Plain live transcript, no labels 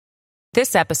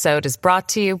This episode is brought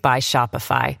to you by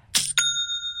Shopify.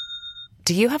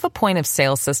 Do you have a point of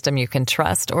sale system you can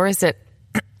trust, or is it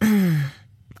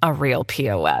a real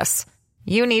POS?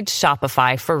 You need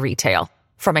Shopify for retail.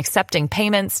 From accepting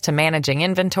payments to managing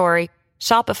inventory,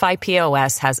 Shopify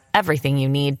POS has everything you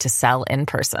need to sell in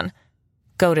person.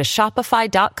 Go to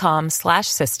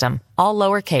shopify.com/system, all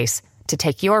lowercase, to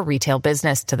take your retail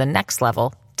business to the next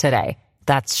level today.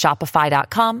 That's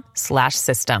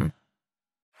shopify.com/system.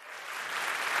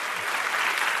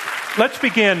 Let's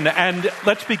begin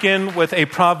with a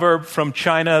proverb from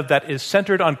China that is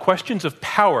centered on questions of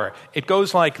power. It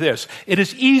goes like this: it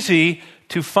is easy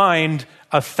to find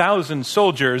 1,000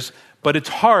 soldiers, but it's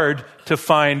hard to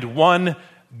find one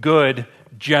good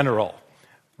general.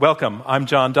 Welcome. I'm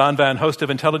John Donvan, host of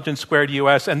Intelligence Squared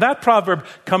US, and that proverb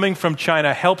coming from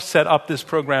China helps set up this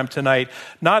program tonight,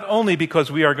 not only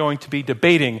because we are going to be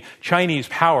debating Chinese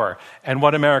power and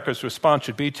what America's response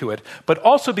should be to it, but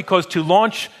also because to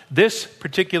launch this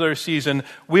particular season,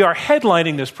 we are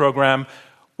headlining this program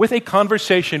with a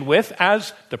conversation with,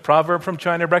 as the proverb from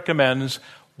China recommends,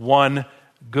 one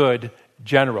good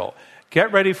general.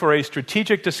 Get ready for a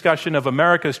strategic discussion of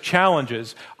America's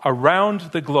challenges around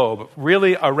the globe,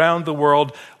 really around the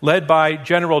world, led by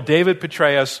General David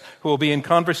Petraeus, who will be in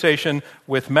conversation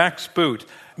with Max Boot,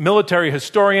 military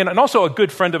historian and also a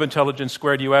good friend of Intelligence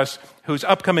Squared US, whose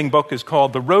upcoming book is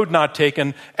called The Road Not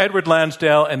Taken, Edward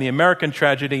Lansdale and the American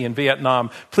Tragedy in Vietnam.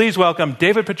 Please welcome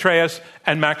David Petraeus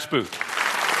and Max Boot.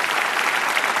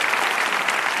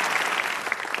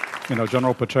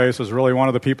 General Petraeus is really one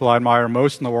of the people I admire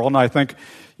most in the world. And I think,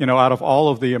 out of all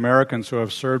of the Americans who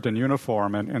have served in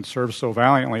uniform and served so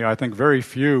valiantly, I think very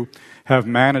few have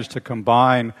managed to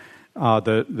combine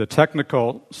the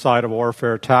technical side of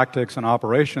warfare, tactics and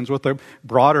operations, with the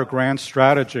broader grand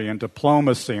strategy and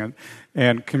diplomacy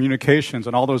and communications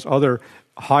and all those other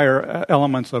higher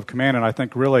elements of command. And I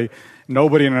think really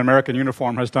nobody in an American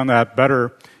uniform has done that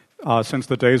better since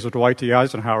the days of Dwight D.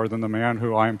 Eisenhower than the man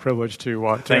who I am privileged to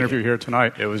interview here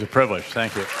tonight. It was a privilege.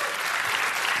 Thank you.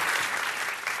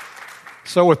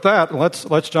 So with that,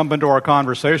 let's jump into our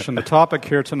conversation. The topic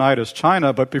here tonight is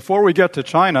China, but before we get to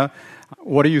China,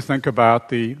 what do you think about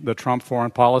the Trump foreign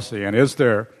policy? And is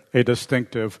there a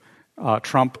distinctive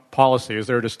Trump policy? Is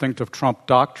there a distinctive Trump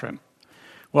doctrine?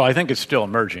 Well, I think it's still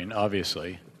emerging,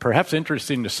 obviously. Perhaps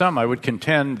interesting to some, I would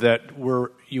contend that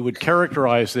you would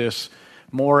characterize this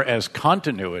more as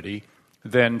continuity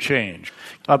than change.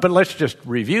 But let's just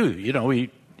review.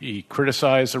 He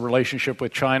criticized the relationship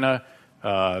with China,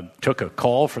 took a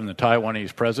call from the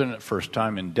Taiwanese president, first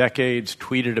time in decades,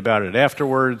 tweeted about it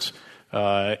afterwards,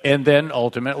 and then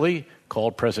ultimately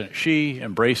called President Xi,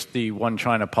 embraced the One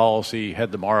China policy,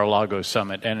 had the Mar-a-Lago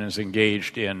summit, and is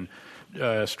engaged in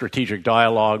strategic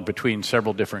dialogue between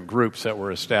several different groups that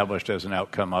were established as an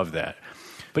outcome of that.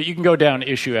 But you can go down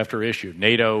issue after issue,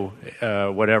 NATO,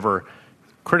 whatever,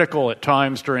 critical at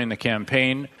times during the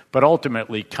campaign, but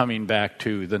ultimately coming back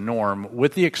to the norm,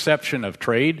 with the exception of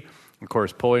trade. Of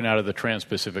course, pulling out of the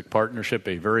Trans-Pacific Partnership,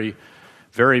 a very,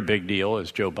 very big deal,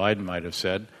 as Joe Biden might have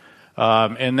said.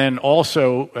 And then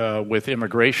also with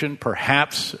immigration,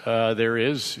 perhaps there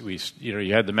is,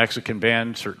 you had the Mexican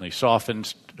ban, certainly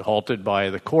softened, halted by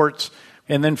the courts.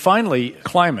 And then finally,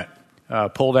 climate,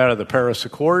 pulled out of the Paris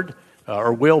Accord,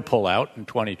 or will pull out in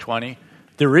 2020.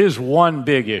 There is one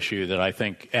big issue that I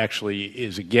think actually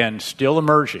is, again, still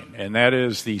emerging, and that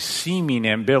is the seeming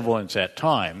ambivalence at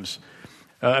times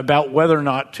about whether or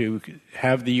not to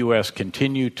have the U.S.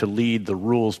 continue to lead the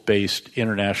rules-based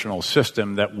international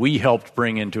system that we helped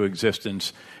bring into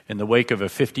existence in the wake of a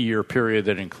 50-year period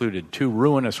that included 2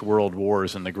 ruinous world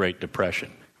wars and the Great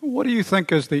Depression. What do you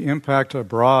think is the impact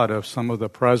abroad of some of the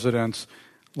president's,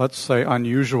 let's say,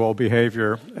 unusual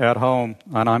behavior at home?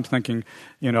 And I'm thinking,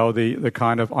 the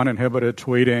kind of uninhibited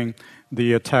tweeting,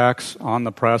 the attacks on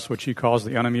the press, which he calls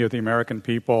the enemy of the American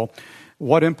people.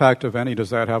 What impact, if any, does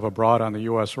that have abroad on the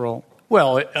U.S. role?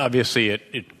 Well, obviously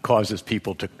it causes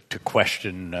people to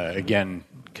question, again,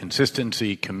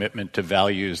 consistency, commitment to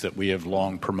values that we have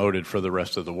long promoted for the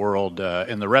rest of the world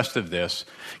and the rest of this,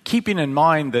 keeping in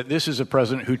mind that this is a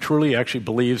president who truly actually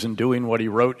believes in doing what he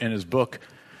wrote in his book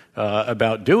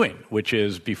about doing, which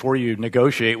is before you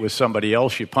negotiate with somebody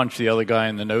else, you punch the other guy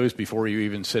in the nose before you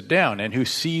even sit down, and who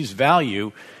sees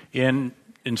value in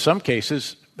some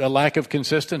cases, a lack of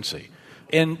consistency.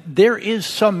 And there is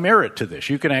some merit to this.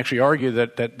 You can actually argue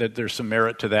that there's some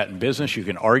merit to that in business. You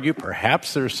can argue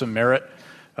perhaps there's some merit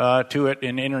to it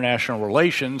in international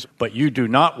relations, but you do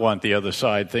not want the other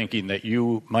side thinking that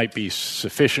you might be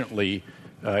sufficiently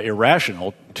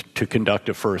irrational to conduct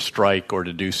a first strike or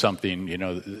to do something,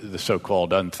 the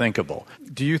so-called unthinkable.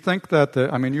 Do you think that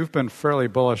you've been fairly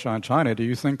bullish on China. Do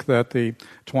you think that the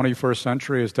 21st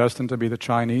century is destined to be the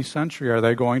Chinese century? Are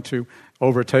they going to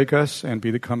overtake us and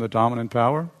become the dominant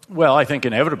power? Well, I think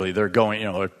inevitably they're going,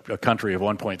 a country of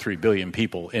 1.3 billion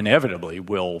people inevitably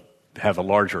will have a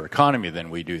larger economy than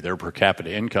we do. Their per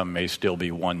capita income may still be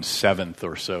 1/7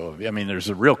 or so. There's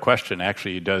a real question,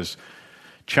 actually, does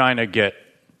China get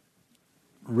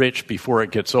rich before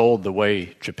it gets old the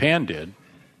way Japan did,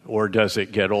 or does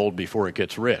it get old before it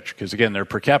gets rich? Because, again, their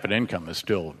per capita income is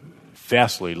still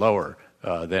vastly lower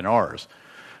than ours.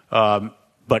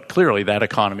 But clearly that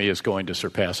economy is going to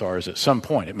surpass ours at some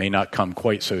point. It may not come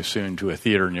quite so soon to a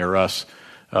theater near us,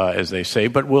 as they say,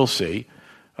 but we'll see.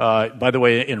 By the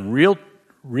way, in real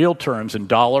terms, in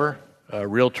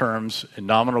real terms, in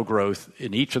nominal growth,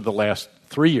 in each of the last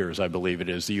 3 years, I believe it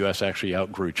is, the U.S. actually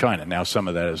outgrew China. Now, some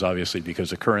of that is obviously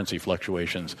because of currency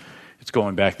fluctuations. It's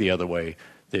going back the other way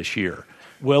this year.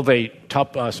 Will they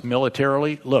top us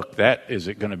militarily? Look, that is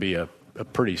going to be a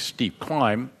pretty steep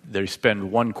climb. They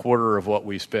spend 1/4 of what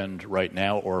we spend right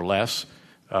now or less.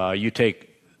 You take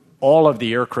all of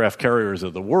the aircraft carriers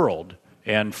of the world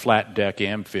and flat-deck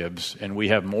amphibs, and we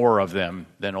have more of them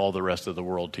than all the rest of the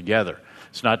world together.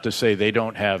 It's not to say they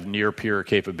don't have near-peer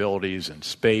capabilities in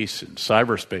space and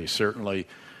cyberspace, certainly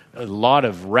a lot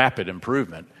of rapid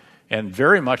improvement, and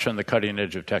very much on the cutting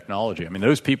edge of technology.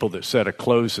 Those people that said a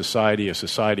closed society, a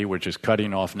society which is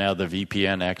cutting off now the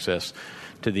VPN access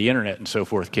to the internet and so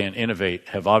forth, can't innovate,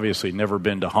 have obviously never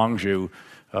been to Hangzhou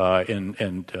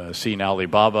and seen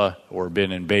Alibaba, or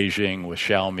been in Beijing with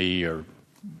Xiaomi or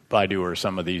Baidu or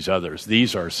some of these others.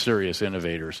 These are serious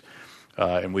innovators,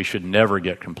 and we should never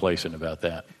get complacent about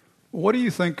that. What do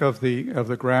you think of the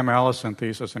Graham Allison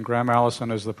thesis? And Graham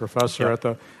Allison is the professor at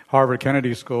the Harvard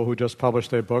Kennedy School who just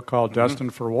published a book called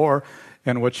Destined for War,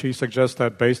 in which he suggests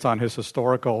that, based on his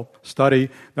historical study,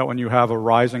 that when you have a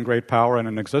rising great power and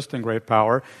an existing great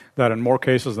power, that in more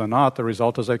cases than not, the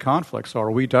result is a conflict. So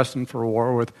are we destined for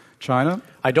war with China?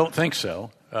 I don't think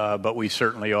so, but we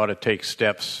certainly ought to take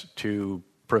steps to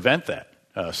prevent that.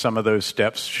 Some of those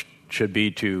steps should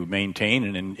be to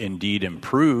maintain and indeed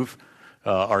improve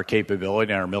our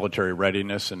capability and our military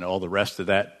readiness and all the rest of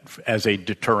that as a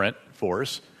deterrent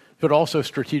force, but also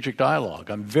strategic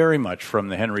dialogue. I'm very much from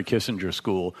the Henry Kissinger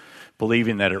school,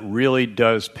 believing that it really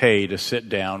does pay to sit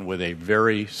down with a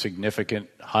very significant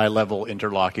high-level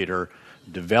interlocutor,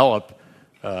 develop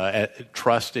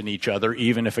trust in each other,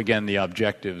 even if, again, the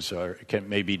objectives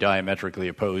may be diametrically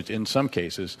opposed in some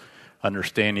cases,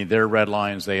 understanding their red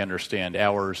lines, they understand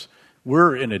ours.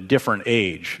 We're in a different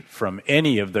age from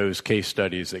any of those case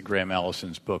studies that Graham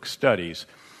Allison's book studies,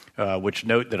 which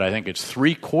note that I think it's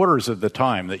 3/4 of the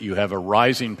time that you have a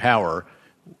rising power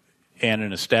and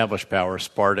an established power,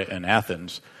 Sparta and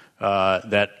Athens,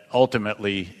 that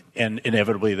ultimately and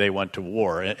inevitably they went to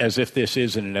war, as if this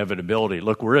is an inevitability.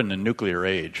 Look, we're in the nuclear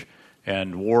age,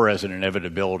 and war as an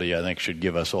inevitability, I think, should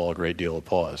give us all a great deal of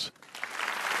pause.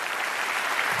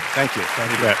 Thank you.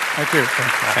 Thank you. Thank you.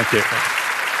 Thank you.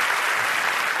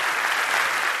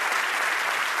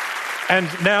 And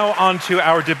now on to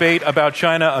our debate about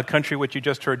China, a country which you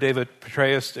just heard David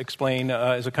Petraeus explain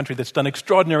is a country that's done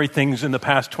extraordinary things in the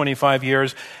past 25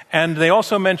 years. And they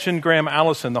also mentioned Graham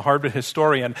Allison, the Harvard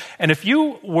historian. And if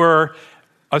you were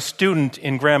a student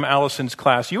in Graham Allison's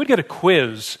class, you would get a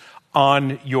quiz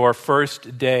on your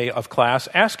first day of class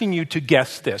asking you to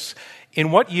guess this.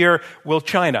 In what year will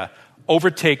China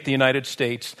overtake the United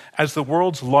States as the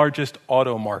world's largest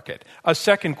auto market? A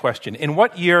second question, in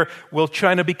what year will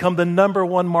China become the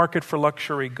 #1 market for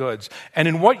luxury goods? And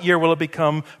in what year will it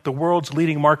become the world's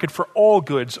leading market for all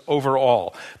goods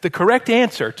overall? The correct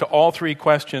answer to all three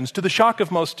questions, to the shock of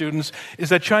most students, is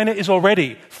that China is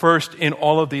already first in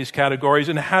all of these categories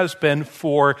and has been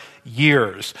for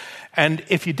years. And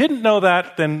if you didn't know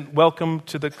that, then welcome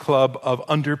to the club of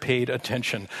underpaid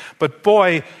attention. But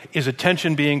boy, is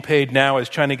attention being paid now as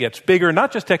China gets bigger,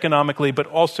 not just economically, but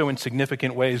also in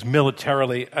significant ways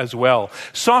militarily as well.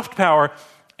 Soft power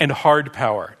and hard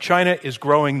power. China is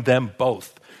growing them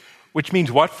both. Which means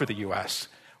what for the U.S.?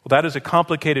 Well, that is a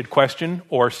complicated question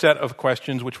or set of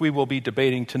questions which we will be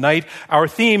debating tonight. Our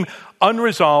theme,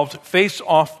 Unresolved, Face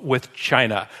Off with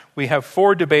China. We have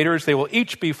 4 debaters. They will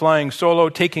each be flying solo,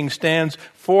 taking stands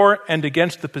for and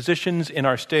against the positions in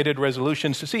our stated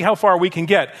resolutions to see how far we can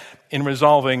get in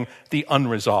resolving the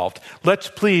unresolved. Let's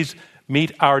please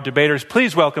meet our debaters.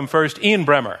 Please welcome first Ian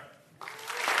Bremmer.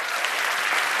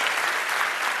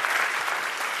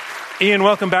 Ian,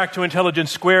 welcome back to Intelligence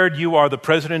Squared. You are the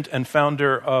president and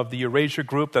founder of the Eurasia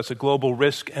Group. That's a global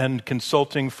risk and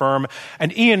consulting firm.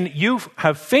 And Ian, you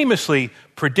have famously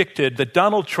predicted that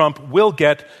Donald Trump will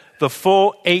get the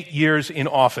full 8 years in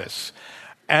office.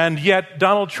 And yet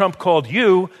Donald Trump called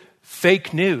you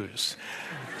fake news.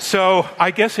 So I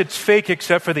guess it's fake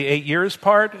except for the 8 years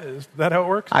part. Is that how it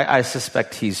works? I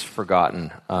suspect he's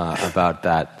forgotten about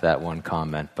that one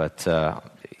comment. But,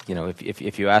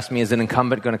 if you ask me, is an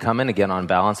incumbent going to come in again on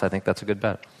balance, I think that's a good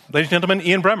bet. Ladies and gentlemen,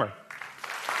 Ian Bremmer.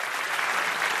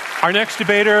 Our next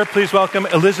debater, please welcome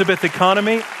Elizabeth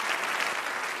Economy.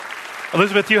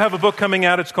 Elizabeth, you have a book coming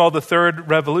out. It's called The Third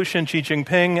Revolution, Xi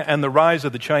Jinping and the Rise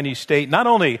of the Chinese State. Not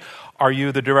only are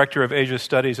you the Director of Asia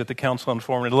Studies at the Council on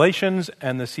Foreign Relations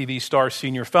and the CV Star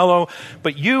Senior Fellow,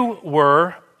 but you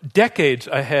were decades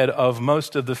ahead of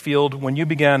most of the field when you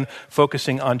began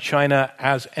focusing on China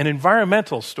as an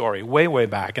environmental story way, way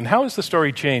back. And how has the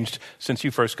story changed since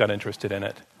you first got interested in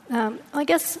it? I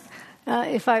guess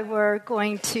if I were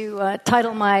going to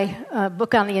title my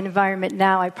book on the environment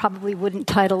now, I probably wouldn't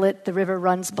title it The River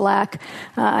Runs Black.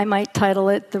 I might title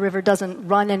it The River Doesn't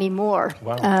Run Anymore.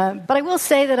 Wow. But I will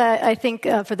say that I think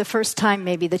for the first time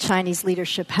maybe the Chinese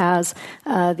leadership has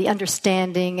the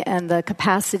understanding and the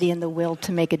capacity and the will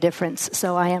to make a difference.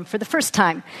 So I am, for the first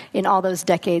time in all those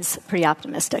decades, pretty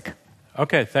optimistic.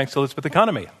 Okay, thanks, Elizabeth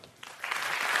Economy.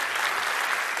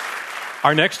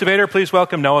 Our next debater, please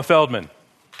welcome Noah Feldman.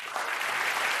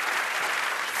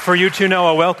 For you too,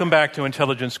 Noah, welcome back to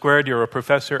Intelligence Squared. You're a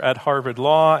professor at Harvard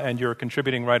Law, and you're a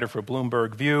contributing writer for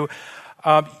Bloomberg View.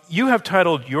 You have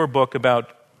titled your book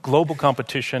about global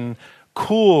competition,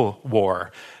 Cool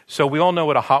War. So we all know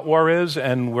what a hot war is,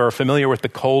 and we're familiar with the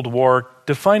Cold War.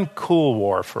 Define Cool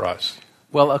War for us.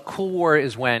 Well, a cool war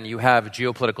is when you have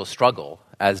geopolitical struggle,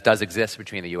 as does exist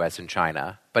between the U.S. and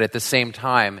China, but at the same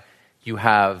time, you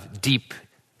have deep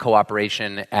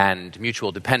cooperation and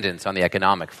mutual dependence on the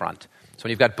economic front. So when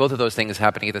you've got both of those things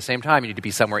happening at the same time, you need to be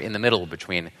somewhere in the middle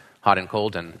between hot and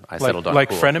cold, and I settled on like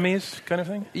cool. frenemies kind of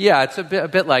thing? Yeah, it's a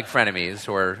bit like frenemies,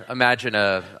 or imagine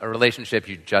a relationship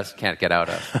you just can't get out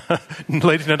of.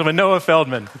 Ladies and gentlemen, Noah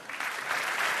Feldman.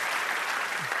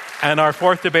 And our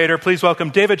fourth debater, please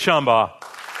welcome David Shambaugh.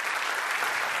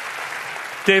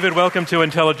 David, welcome to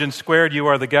Intelligence Squared. You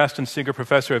are the Gaston Singer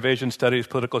Professor of Asian Studies,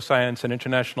 Political Science, and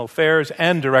International Affairs,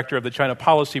 and Director of the China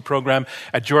Policy Program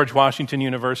at George Washington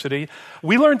University.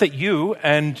 We learned that you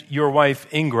and your wife,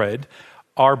 Ingrid,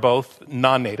 are both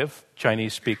non-native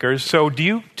Chinese speakers. So do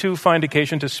you two find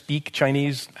occasion to speak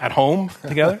Chinese at home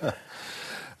together?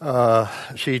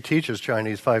 She teaches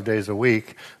Chinese 5 days a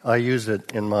week. I use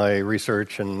it in my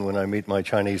research and when I meet my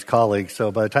Chinese colleagues.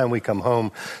 So by the time we come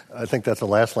home, I think that's the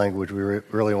last language we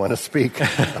really want to speak.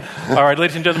 All right,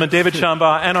 ladies and gentlemen, David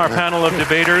Shambaugh and our panel of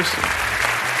debaters.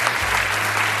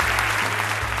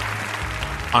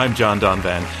 I'm John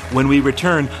Donvan. When we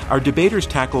return, our debaters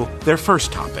tackle their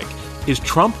first topic. Is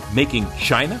Trump making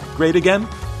China great again?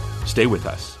 Stay with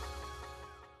us.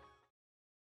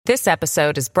 This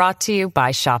episode is brought to you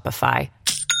by Shopify.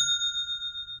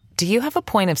 Do you have a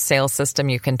point of sale system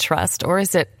you can trust, or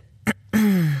is it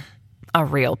a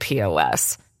real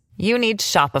POS? You need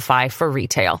Shopify for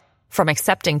retail. From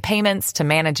accepting payments to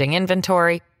managing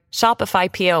inventory,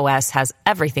 Shopify POS has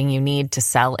everything you need to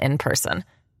sell in person.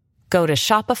 Go to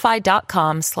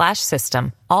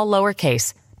shopify.com/system, all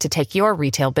lowercase, to take your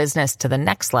retail business to the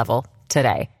next level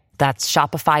today. That's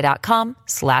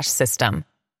shopify.com/system.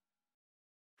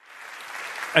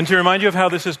 And to remind you of how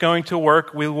this is going to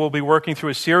work, we will be working through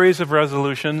a series of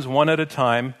resolutions, one at a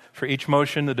time. For each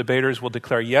motion, the debaters will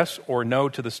declare yes or no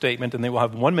to the statement, and they will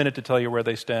have 1 minute to tell you where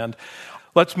they stand.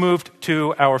 Let's move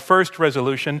to our first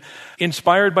resolution.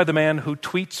 Inspired by the man who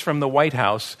tweets from the White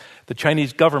House, the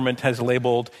Chinese government has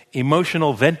labeled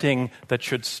emotional venting that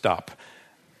should stop.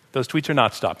 Those tweets are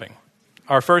not stopping.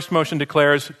 Our first motion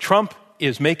declares Trump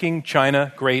is making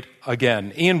China great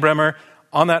again. Ian Bremmer,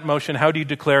 on that motion, how do you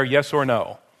declare yes or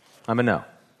no? I'm a no.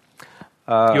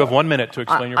 You have 1 minute to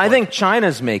explain your point. I think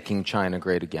China's making China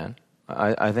great again.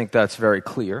 I think that's very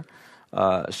clear.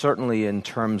 Certainly in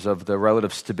terms of the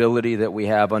relative stability that we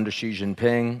have under Xi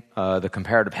Jinping, the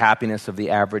comparative happiness of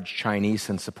the average Chinese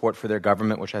and support for their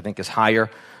government, which I think is higher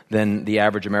than the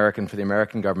average American for the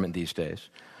American government these days.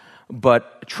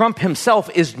 But Trump himself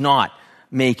is not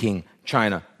making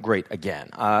China great again.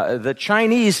 The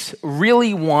Chinese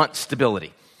really want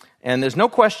stability. And there's no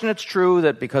question it's true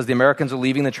that because the Americans are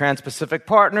leaving the Trans-Pacific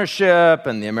Partnership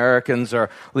and the Americans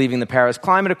are leaving the Paris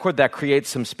Climate Accord, that creates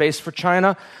some space for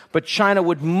China. But China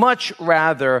would much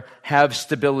rather have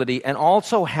stability and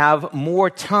also have more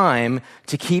time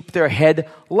to keep their head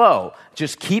low.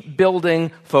 Just keep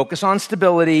building, focus on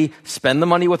stability, spend the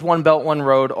money with One Belt, One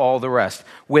Road, all the rest.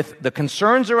 With the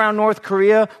concerns around North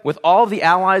Korea, with all the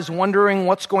allies wondering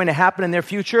what's going to happen in their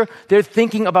future, they're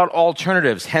thinking about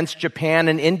alternatives, hence Japan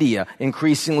and India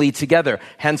increasingly together,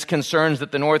 hence concerns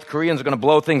that the North Koreans are going to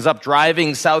blow things up,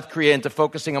 driving South Korea into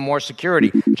focusing on more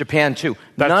security. Japan, too.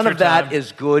 None of that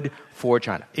is good for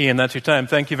China. Ian, that's your time.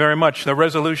 Thank you very much. The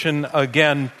resolution,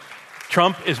 again,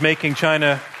 Trump is making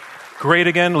China great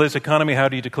again. Liz Economy, how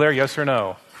do you declare, yes or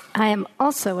no? I am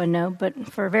also a no,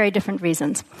 but for very different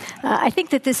reasons. I think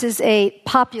that this is a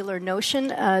popular notion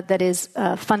that is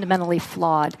fundamentally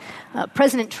flawed.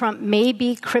 President Trump may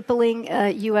be crippling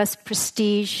U.S.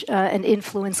 prestige and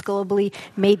influence globally,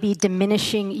 may be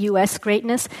diminishing U.S.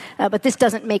 greatness, but this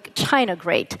doesn't make China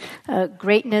great.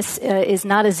 Greatness is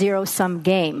not a zero-sum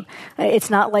game. It's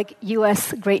not like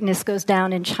U.S. greatness goes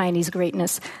down and Chinese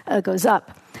greatness goes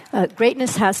up.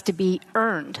 Greatness has to be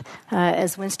earned.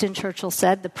 As Winston Churchill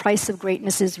said, the price of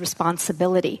greatness is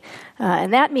responsibility.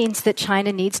 And that means that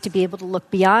China needs to be able to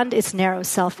look beyond its narrow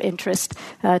self-interest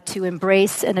to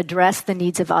embrace and address the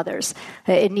needs of others.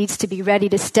 It needs to be ready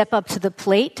to step up to the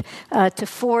plate, to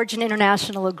forge an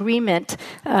international agreement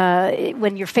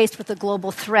when you're faced with a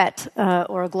global threat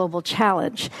or a global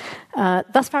challenge.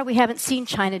 Thus far, we haven't seen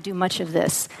China do much of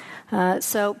this.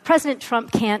 So President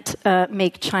Trump can't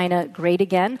make China great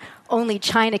again. Only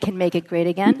China can make it great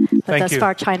again. But thus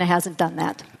far, China hasn't done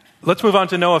that. Let's move on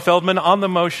to Noah Feldman. On the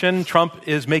motion, Trump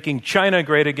is making China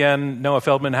great again. Noah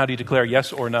Feldman, how do you declare,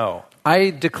 yes or no? I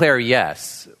declare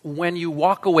yes. When you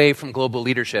walk away from global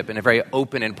leadership in a very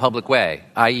open and public way,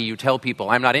 i.e. you tell people,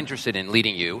 I'm not interested in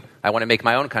leading you, I want to make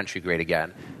my own country great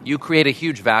again, you create a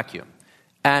huge vacuum.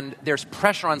 And there's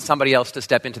pressure on somebody else to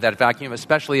step into that vacuum,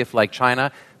 especially if, like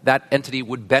China, that entity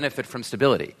would benefit from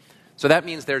stability. So that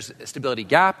means there's a stability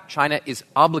gap. China is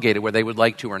obligated, whether they would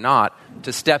like to or not,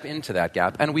 to step into that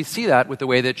gap. And we see that with the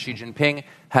way that Xi Jinping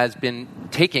has been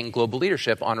taking global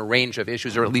leadership on a range of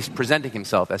issues, or at least presenting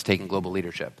himself as taking global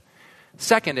leadership.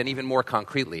 Second, and even more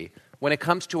concretely, when it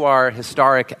comes to our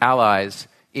historic allies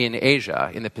in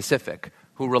Asia, in the Pacific,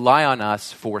 who rely on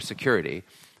us for security,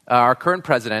 our current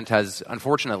president has,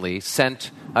 unfortunately,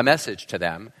 sent a message to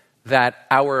them that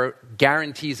our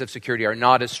guarantees of security are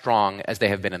not as strong as they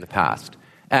have been in the past.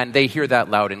 And they hear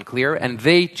that loud and clear, and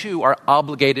they, too, are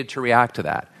obligated to react to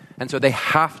that. And so they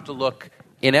have to look,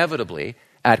 inevitably,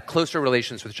 at closer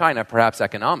relations with China, perhaps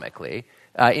economically,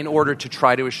 in order to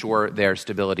try to assure their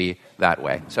stability that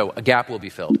way. So a gap will be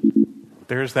filled.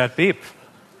 There's that beep.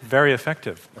 Very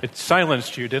effective. It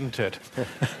silenced you, didn't it?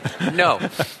 No.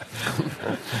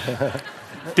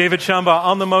 David Shambaugh,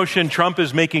 on the motion, Trump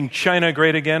is making China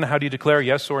great again. How do you declare,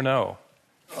 yes or no?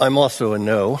 I'm also a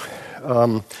no.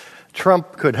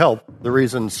 Trump could help, the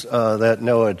reasons that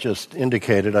Noah just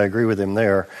indicated. I agree with him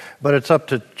there. But it's up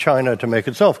to China to make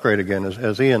itself great again,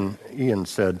 as Ian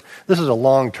said. This is a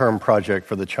long-term project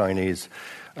for the Chinese.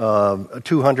 A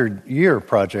 200-year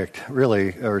project, really,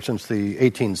 or since the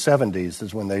 1870s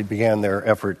is when they began their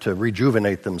effort to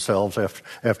rejuvenate themselves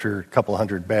after a couple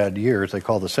hundred bad years. They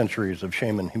call the centuries of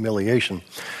shame and humiliation.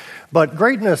 But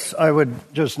greatness, I would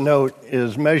just note,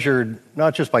 is measured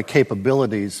not just by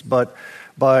capabilities, but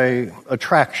by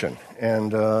attraction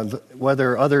and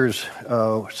whether others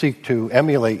seek to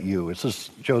emulate you. This is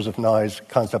Joseph Nye's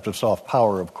concept of soft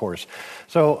power, of course.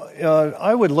 So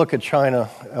I would look at China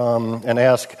and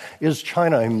ask, is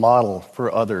China a model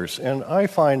for others? And I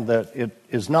find that it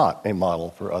is not a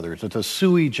model for others. It's a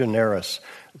sui generis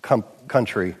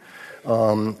country,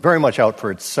 very much out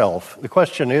for itself. The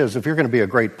question is, if you're going to be a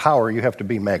great power, you have to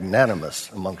be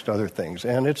magnanimous, amongst other things.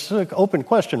 And it's an open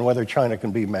question whether China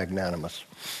can be magnanimous.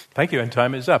 Thank you, and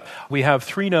time is up. We have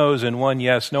 3 no's and 1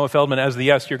 yes. Noah Feldman, as the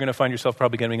yes, you're going to find yourself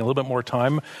probably getting a little bit more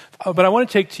time. But I want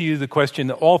to take to you the question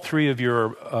that all 3 of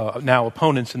your now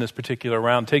opponents in this particular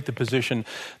round take the position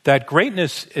that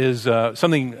greatness is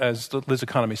something, as Liz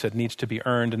Economy said, needs to be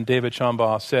earned. And David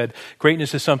Shambaugh said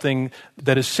greatness is something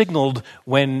that is signaled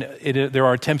when there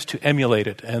are attempts to emulate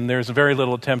it. And there's very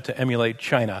little attempt to emulate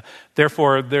China.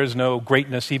 Therefore, there's no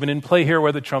greatness even in play here,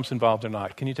 whether Trump's involved or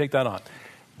not. Can you take that on?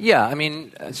 Yeah, I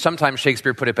mean, sometimes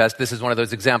Shakespeare put it best. This is one of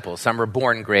those examples. Some are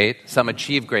born great, some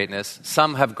achieve greatness,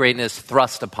 some have greatness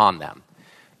thrust upon them.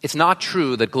 It's not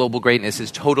true that global greatness is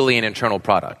totally an internal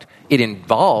product. It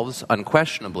involves,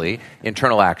 unquestionably,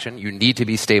 internal action. You need to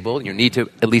be stable. You need to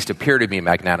at least appear to be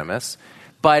magnanimous.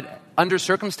 But under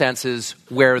circumstances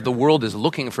where the world is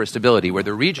looking for stability, where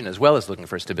the region as well is looking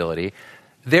for stability,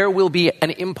 there will be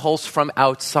an impulse from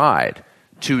outside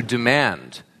to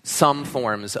demand some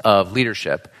forms of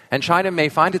leadership. And China may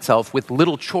find itself with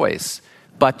little choice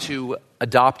but to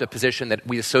adopt a position that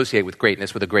we associate with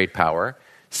greatness, with a great power,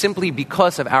 simply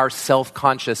because of our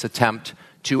self-conscious attempt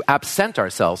to absent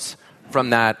ourselves from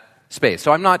that space.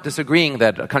 So I'm not disagreeing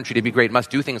that a country to be great must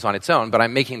do things on its own, but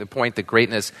I'm making the point that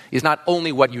greatness is not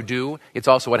only what you do, it's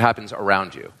also what happens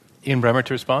around you. Ian Bremmer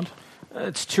to respond.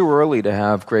 It's too early to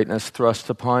have greatness thrust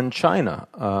upon China.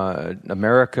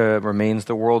 America remains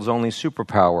the world's only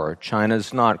superpower.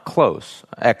 China's not close.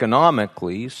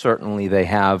 Economically, certainly they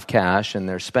have cash and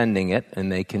they're spending it and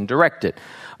they can direct it.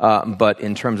 But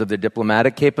in terms of their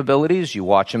diplomatic capabilities, you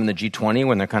watch them in the G20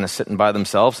 when they're kind of sitting by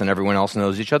themselves and everyone else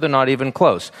knows each other, not even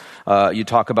close. You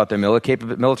talk about their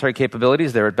military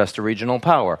capabilities, they're at best a regional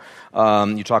power.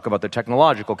 You talk about their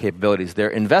technological capabilities. They're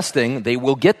investing. They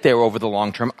will get there over the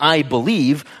long term, I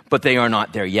believe, but they are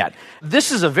not there yet.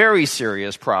 This is a very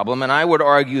serious problem, and I would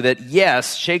argue that,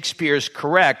 yes, Shakespeare's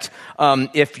correct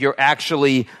if you're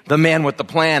actually the man with the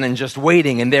plan and just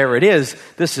waiting, and there it is.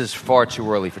 This is far too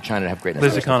early for China to have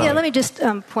greatness. Yeah, let me just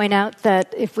point out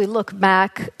that if we look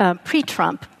back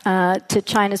pre-Trump to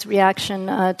China's reaction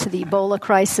to the Ebola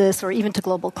crisis or even to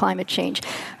global climate change,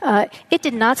 it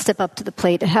did not step up to the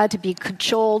plate. It had to be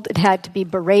cajoled. It had to be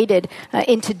berated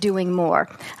into doing more.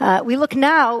 We look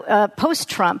now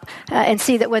post-Trump and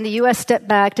see that when the U.S. stepped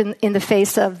back in the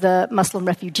face of the Muslim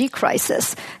refugee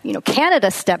crisis,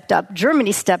 Canada stepped up,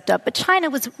 Germany stepped up, but China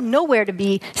was nowhere to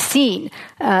be seen.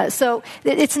 So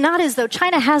it's not as though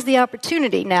China has the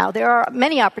opportunity now. There are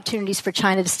many opportunities for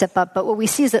China to step up, but what we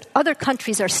see is that other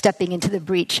countries are stepping into the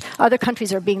breach. Other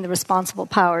countries are being the responsible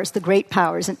powers, the great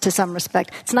powers, to some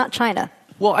respect. It's not China.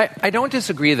 Well, I don't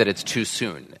disagree that it's too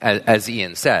soon, as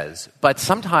Ian says, but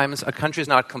sometimes a country is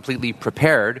not completely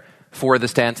prepared for the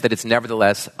stance that it's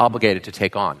nevertheless obligated to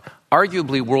take on.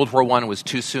 Arguably, World War I was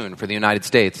too soon for the United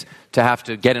States to have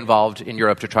to get involved in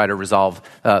Europe to try to resolve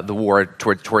the war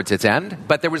towards its end,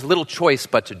 but there was little choice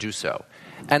but to do so.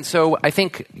 And so I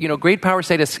think, great power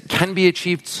status can be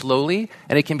achieved slowly,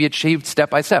 and it can be achieved step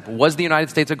by step. Was the United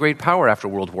States a great power after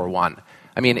World War I?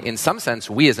 I mean, in some sense,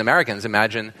 we as Americans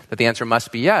imagine that the answer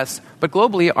must be yes, but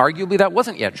globally, arguably, that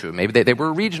wasn't yet true. Maybe they were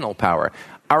a regional power.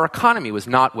 Our economy was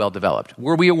not well developed.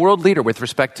 Were we a world leader with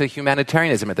respect to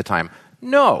humanitarianism at the time?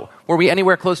 No. Were we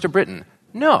anywhere close to Britain?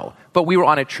 No. But we were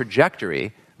on a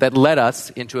trajectory that led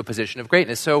us into a position of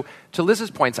greatness. So to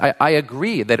Liz's points, I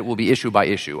agree that it will be issue by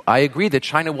issue. I agree that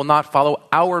China will not follow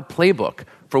our playbook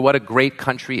for what a great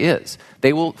country is.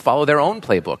 They will follow their own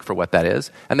playbook for what that is,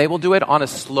 and they will do it on a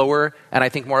slower and I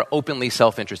think more openly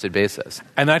self-interested basis.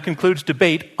 And that concludes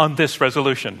debate on this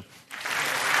resolution.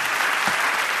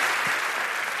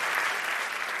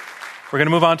 We're going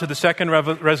to move on to the second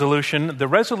resolution. The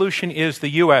resolution is the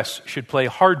U.S. should play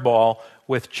hardball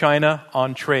with China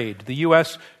on trade. The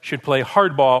U.S. should play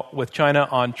hardball with China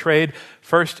on trade.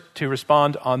 First, to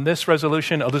respond on this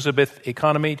resolution, Elizabeth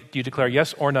Economy, do you declare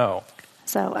yes or no?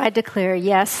 So I declare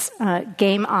yes,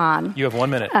 game on. You have 1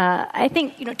 minute. I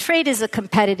think, trade is a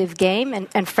competitive game,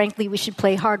 and frankly, we should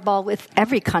play hardball with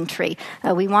every country.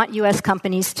 We want U.S.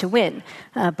 companies to win.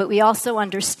 But we also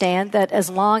understand that as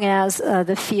long as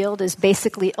the field is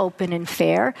basically open and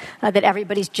fair, that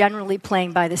everybody's generally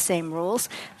playing by the same rules,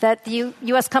 that the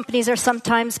U.S. companies are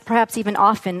sometimes, perhaps even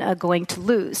often, going to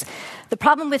lose. The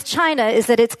problem with China is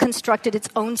that it's constructed its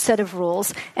own set of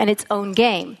rules and its own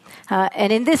game.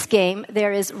 And in this game,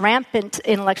 there is rampant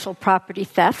intellectual property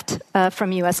theft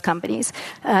from U.S. companies.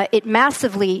 It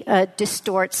massively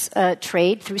distorts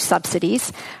trade through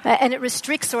subsidies, and it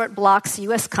restricts or it blocks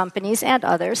U.S. companies and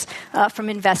others from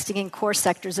investing in core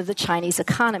sectors of the Chinese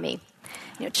economy.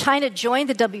 China joined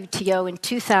the WTO in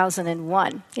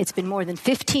 2001. It's been more than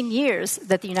 15 years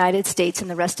that the United States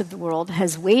and the rest of the world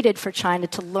has waited for China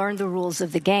to learn the rules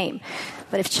of the game.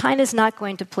 But if China's not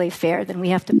going to play fair, then we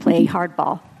have to play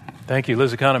hardball. Thank you.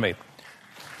 Liz Economy.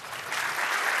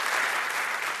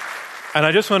 And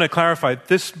I just want to clarify,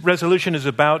 this resolution is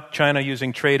about China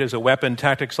using trade as a weapon,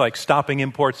 tactics like stopping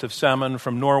imports of salmon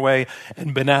from Norway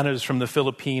and bananas from the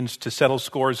Philippines to settle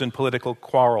scores in political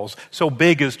quarrels. So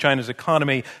big is China's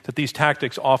economy that these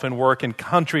tactics often work and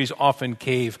countries often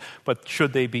cave, but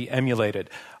should they be emulated?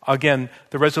 Again,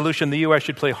 the resolution, the U.S.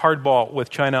 should play hardball with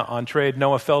China on trade.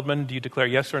 Noah Feldman, do you declare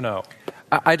yes or no?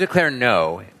 I declare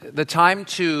no. The time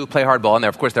to play hardball, and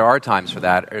of course there are times for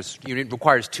that,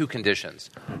 requires two conditions.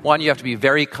 One, you have to be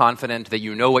very confident that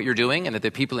you know what you're doing and that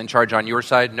the people in charge on your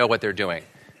side know what they're doing.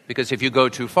 because if you go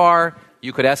too far,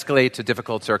 you could escalate to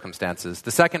difficult circumstances.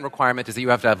 The second requirement is that you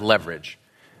have to have leverage.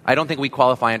 I don't think we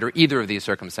qualify under either of these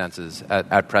circumstances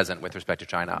at present with respect to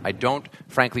China. I don't,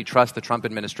 frankly, trust the Trump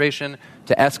administration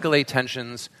to escalate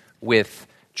tensions with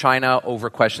China over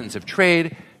questions of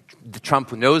trade.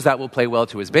 Trump knows that will play well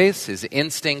to his base. His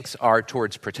instincts are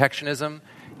towards protectionism.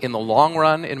 In the long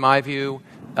run, in my view,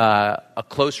 a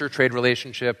closer trade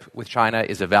relationship with China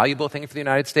is a valuable thing for the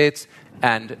United States,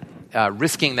 and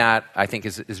risking that, I think,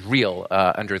 is real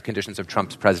under the conditions of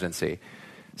Trump's presidency.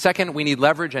 Second, we need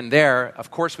leverage, and there, of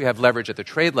course, we have leverage at the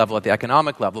trade level, at the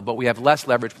economic level, but we have less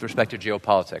leverage with respect to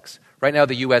geopolitics. Right now,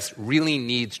 the U.S. really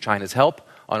needs China's help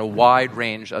on a wide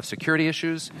range of security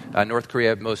issues. North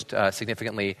Korea, most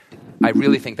significantly, I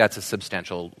really think that's a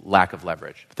substantial lack of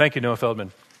leverage. Thank you, Noah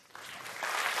Feldman.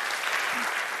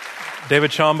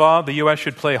 David Shambaugh, the U.S.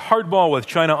 should play hardball with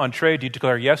China on trade. Do you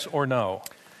declare yes or no?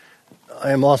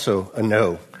 I am also a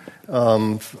no.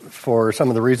 For some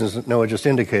of the reasons that Noah just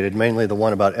indicated, mainly the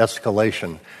one about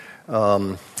escalation.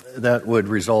 That would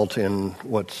result in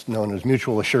what's known as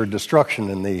mutual assured destruction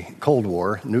in the Cold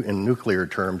War. In nuclear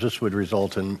terms, this would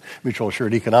result in mutual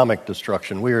assured economic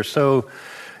destruction. We are so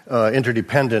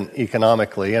interdependent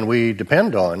economically, and we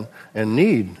depend on and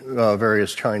need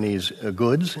various Chinese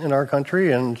goods in our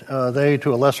country, and they,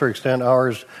 to a lesser extent,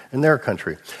 ours in their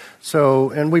country. So,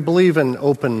 and we believe in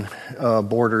open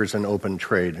borders and open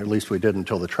trade. At least we did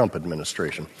until the Trump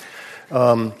administration.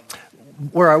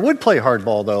 Where I would play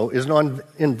hardball, though, is on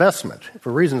investment.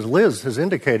 For reasons Liz has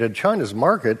indicated, China's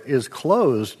market is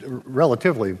closed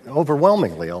relatively,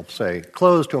 overwhelmingly, I'll say,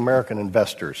 closed to American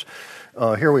investors.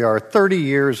 Here we are 30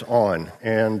 years on,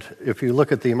 and if you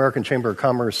look at the American Chamber of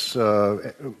Commerce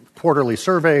quarterly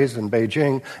surveys in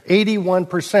Beijing,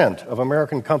 81% of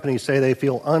American companies say they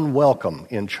feel unwelcome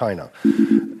in China.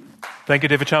 Thank you,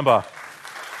 David Shambaugh.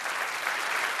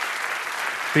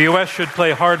 The U.S. should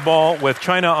play hardball with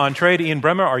China on trade. Ian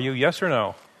Bremmer, are you yes or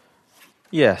no?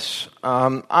 Yes.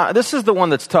 This is the one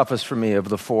that's toughest for me of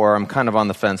the four. I'm kind of on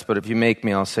the fence, but if you make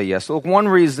me, I'll say yes. Look, one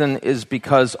reason is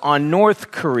because on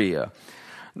North Korea,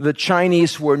 the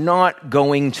Chinese were not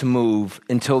going to move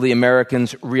until the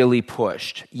Americans really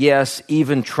pushed. Yes,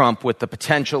 even Trump, with the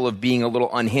potential of being a little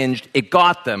unhinged, it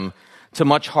got them to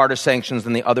much harder sanctions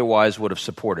than they otherwise would have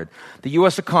supported. The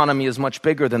U.S. economy is much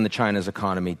bigger than the China's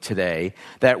economy today.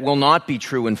 That will not be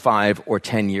true in 5 or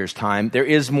 10 years' time. There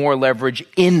is more leverage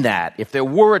in that. If there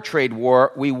were a trade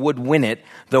war, we would win it,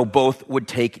 though both would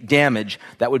take damage.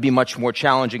 That would be much more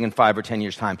challenging in 5 or 10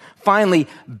 years' time. Finally,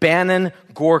 Bannon,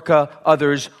 Gorka,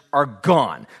 others are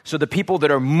gone. So the people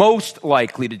that are most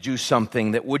likely to do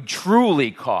something that would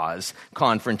truly cause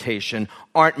confrontation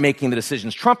aren't making the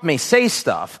decisions. Trump may say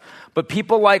stuff, but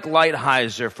people like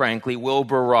Lighthizer, frankly,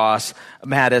 Wilbur Ross,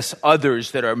 Mattis,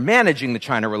 others that are managing the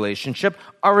China relationship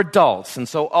are adults. And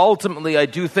so ultimately, I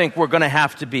do think we're going to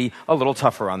have to be a little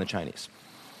tougher on the Chinese.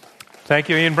 Thank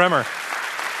you, Ian Bremmer.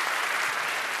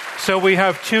 So we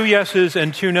have 2 yeses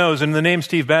and 2 nos, and the name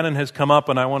Steve Bannon has come up,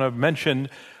 and I want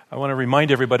to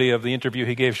remind everybody of the interview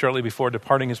he gave shortly before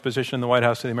departing his position in the White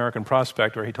House to the American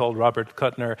Prospect, where he told Robert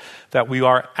Kuttner that we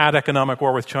are at economic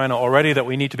war with China already, that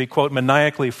we need to be, quote,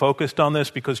 maniacally focused on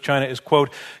this because China is, quote,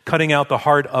 cutting out the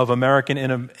heart of American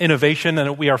innovation,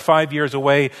 and we are 5 years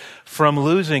away from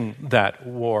losing that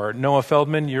war. Noah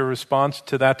Feldman, your response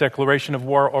to that declaration of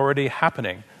war already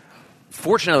happening?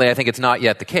 Fortunately, I think it's not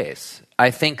yet the case. I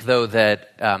think, though,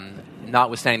 that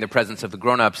notwithstanding the presence of the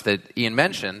grown-ups that Ian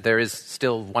mentioned, there is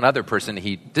still one other person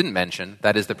he didn't mention,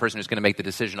 that is the person who's going to make the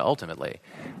decision ultimately.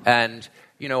 And,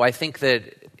 I think that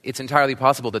it's entirely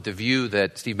possible that the view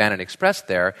that Steve Bannon expressed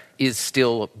there is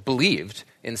still believed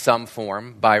in some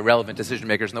form by relevant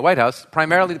decision-makers in the White House,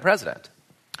 primarily the president.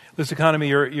 This economy,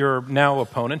 your now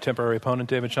opponent, temporary opponent,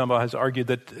 David Shambaugh, has argued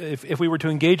that if we were to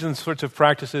engage in the sorts of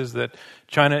practices that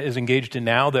China is engaged in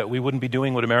now, that we wouldn't be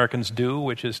doing what Americans do,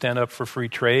 which is stand up for free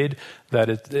trade, that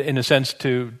it, in a sense,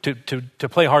 to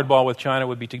play hardball with China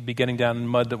would be to be getting down in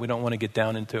mud that we don't want to get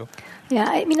down into. Yeah,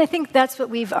 I think that's what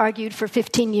we've argued for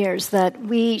 15 years, that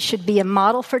we should be a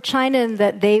model for China and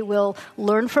that they will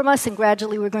learn from us, and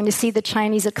gradually we're going to see the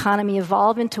Chinese economy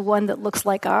evolve into one that looks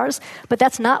like ours. But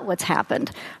that's not what's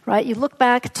happened, right? You look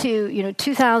back to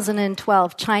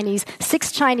 2012,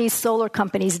 6 Chinese solar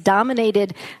companies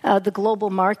dominated the global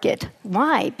market.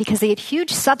 Why? Because they had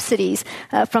huge subsidies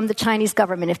from the Chinese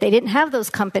government. If they didn't have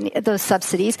those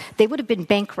subsidies, they would have been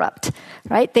bankrupt,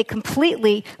 right? They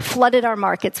completely flooded our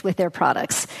markets with their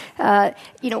products.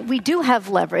 We do have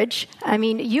leverage. I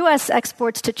mean, U.S.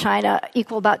 exports to China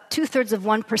equal about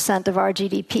 2/3 of our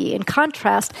GDP. In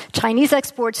contrast, Chinese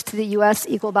exports to the U.S.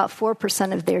 equal about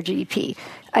 4% of their GDP.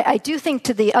 I do think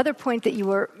to the other point that you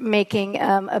were making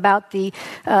about the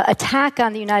attack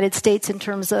on the United States in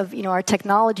terms of our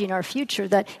technology and our future,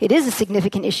 that it is a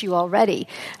significant issue already,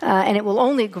 and it will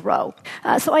only grow.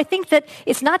 So I think that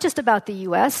it's not just about the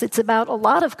U.S., it's about a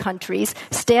lot of countries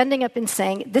standing up and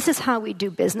saying, this is how we do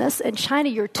business, and China,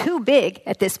 you're too big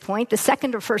at this point, the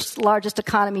second or first largest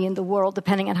economy in the world,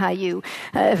 depending on how you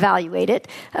evaluate it.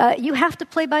 You have to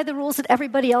play by the rules that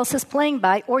everybody else is playing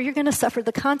by, or you're going to suffer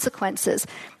the consequences.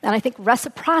 And I think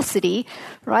reciprocity,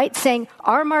 right, saying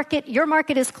our market, your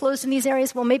market is closed in these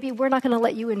areas, well, maybe we're not going to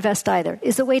let you invest either,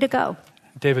 is the way to go.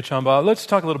 David Shambaugh, let's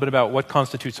talk a little bit about what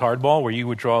constitutes hardball, where you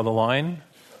would draw the line.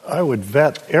 I would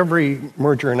vet every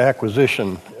merger and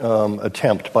acquisition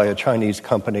attempt by a Chinese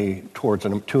company to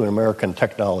an American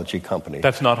technology company.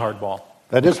 That's not hardball.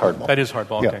 That is hardball. That is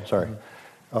hardball, okay. Yeah,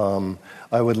 sorry.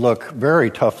 I would look very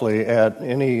toughly at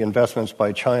any investments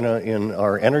by China in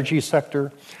our energy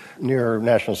sector, near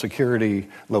national security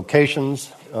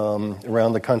locations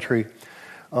around the country.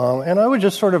 And I would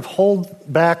just sort of hold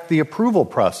back the approval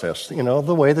process,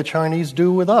 the way the Chinese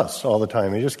do with us all the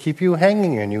time. They just keep you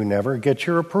hanging and you never get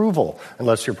your approval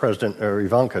unless you're President or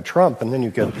Ivanka Trump, and then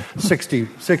you get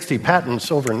 60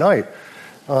 patents overnight.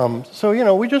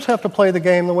 So, we just have to play the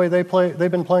game the way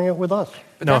they've been playing it with us.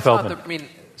 Noah Feldman.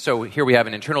 So here we have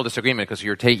an internal disagreement because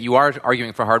you are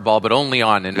arguing for hardball, but only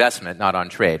on investment, not on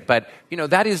trade. But,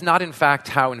 that is not, in fact,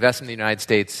 how investment in the United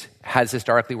States has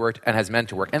historically worked and has meant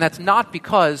to work. And that's not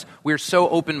because we're so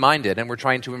open-minded and we're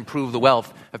trying to improve the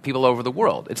wealth of people over the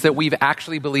world. It's that we've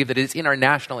actually believed that it is in our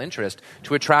national interest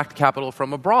to attract capital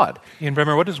from abroad. Ian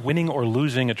Bremmer, what does winning or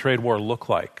losing a trade war look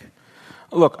like?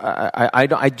 Look,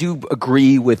 I do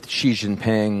agree with Xi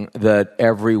Jinping that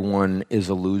everyone is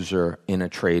a loser in a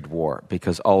trade war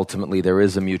because ultimately there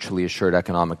is a mutually assured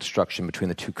economic destruction between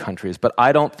the two countries. But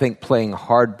I don't think playing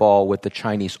hardball with the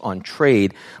Chinese on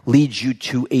trade leads you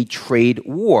to a trade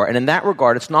war. And in that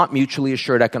regard, it's not mutually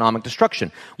assured economic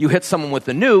destruction. You hit someone with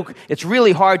a nuke, it's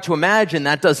really hard to imagine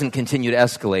that doesn't continue to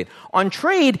escalate. On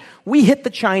trade, we hit the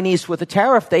Chinese with a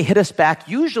tariff. They hit us back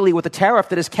usually with a tariff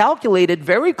that is calculated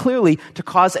very clearly to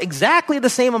cause exactly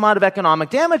the same amount of economic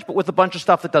damage, but with a bunch of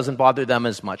stuff that doesn't bother them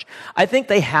as much. I think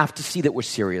they have to see that we're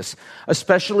serious,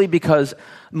 especially because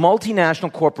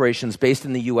multinational corporations based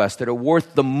in the U.S. that are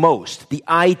worth the most, the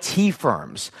IT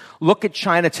firms, look at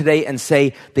China today and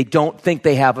say they don't think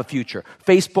they have a future.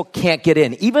 Facebook can't get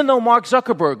in. Even though Mark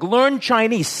Zuckerberg learned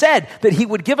Chinese, said that he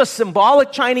would give a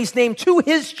symbolic Chinese name to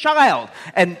his child.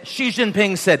 And Xi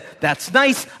Jinping said, that's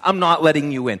nice, I'm not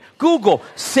letting you in. Google,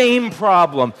 same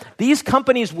problem. These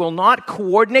companies will not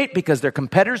coordinate because they're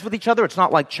competitors with each other. It's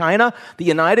not like China. The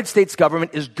United States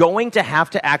government is going to have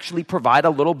to actually provide a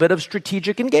little bit of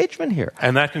strategic engagement here.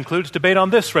 And that concludes debate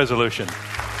on this resolution.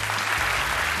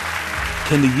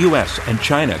 Can the U.S. and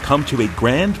China come to a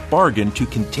grand bargain to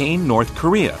contain North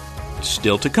Korea?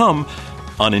 Still to come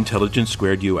on Intelligence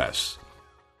Squared U.S.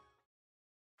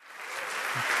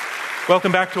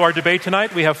 Welcome back to our debate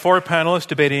tonight. We have four panelists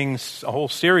debating a whole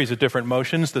series of different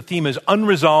motions. The theme is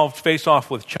unresolved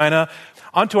face-off with China.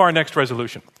 On to our next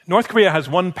resolution. North Korea has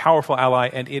one powerful ally,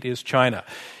 and it is China.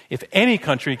 If any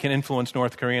country can influence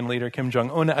North Korean leader Kim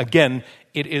Jong-un again,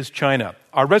 it is China.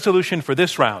 Our resolution for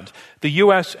this round, the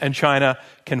U.S. and China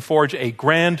can forge a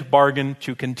grand bargain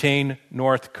to contain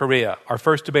North Korea. Our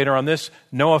first debater on this,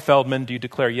 Noah Feldman, do you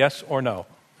declare yes or no?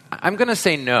 I'm going to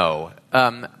say no.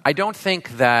 I don't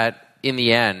think that in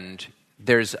the end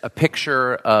there's a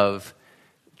picture of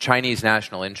Chinese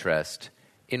national interest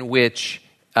in which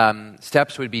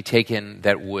steps would be taken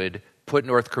that would put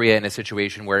North Korea in a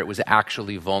situation where it was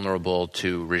actually vulnerable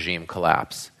to regime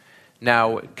collapse.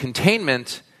 Now,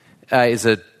 containment is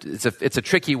a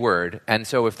tricky word, and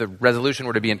so if the resolution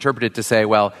were to be interpreted to say,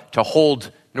 well, to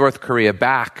hold North Korea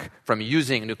back from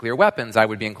using nuclear weapons, I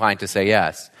would be inclined to say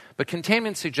yes. But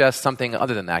containment suggests something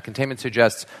other than that. Containment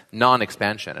suggests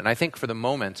non-expansion. And I think for the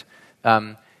moment,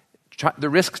 the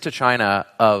risks to China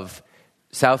of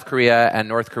South Korea and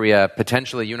North Korea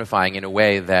potentially unifying in a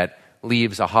way that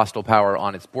leaves a hostile power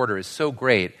on its border is so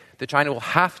great that China will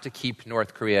have to keep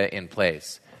North Korea in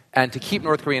place. And to keep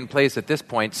North Korea in place at this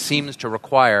point seems to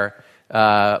require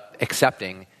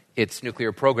accepting its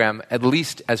nuclear program at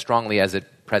least as strongly as it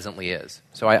presently is.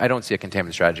 So I don't see a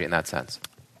containment strategy in that sense.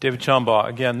 David Shambaugh,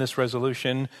 again, this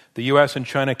resolution, the U.S. and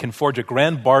China can forge a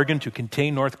grand bargain to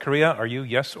contain North Korea. Are you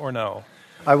yes or no?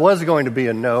 I was going to be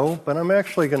a no, but I'm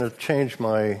actually going to change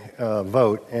my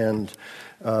vote and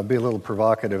be a little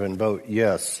provocative and vote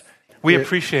yes. We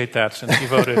appreciate that since you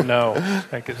voted no.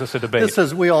 Thank you. This is a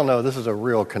debate. We all know this is a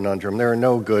real conundrum. There are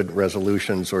no good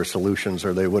resolutions or solutions,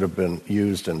 or they would have been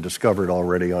used and discovered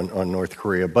already on North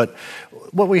Korea. But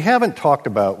what we haven't talked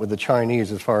about with the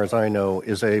Chinese, as far as I know,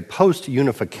 is a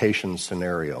post-unification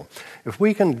scenario. If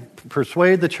we can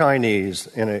persuade the Chinese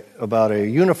about a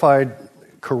unified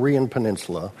Korean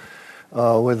peninsula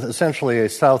with essentially a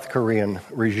South Korean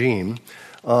regime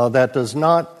that does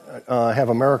not have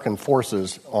American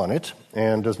forces on it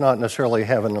and does not necessarily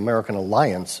have an American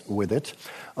alliance with it,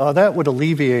 that would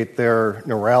alleviate their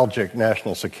neuralgic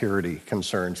national security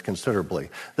concerns considerably.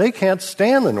 They can't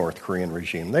stand the North Korean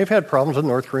regime. They've had problems with the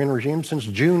North Korean regime since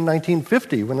June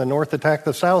 1950 when the North attacked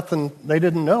the South and they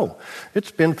didn't know.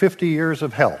 It's been 50 years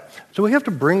of hell. So we have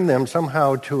to bring them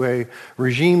somehow to a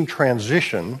regime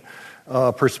transition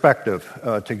perspective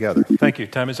together. Thank you.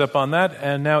 Time is up on that.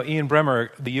 And now, Ian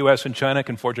Bremmer, the U.S. and China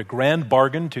can forge a grand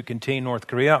bargain to contain North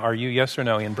Korea. Are you yes or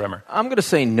no, Ian Bremmer? I'm going to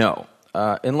say no,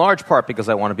 in large part because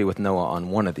I want to be with Noah on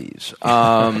one of these.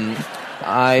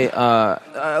 I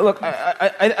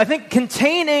think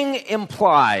containing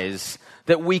implies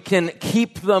that we can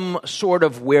keep them sort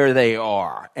of where they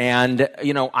are. And,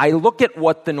 I look at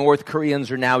what the North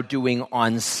Koreans are now doing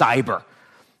on cyber.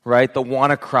 Right, the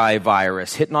WannaCry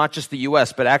virus hit not just the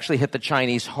U.S., but actually hit the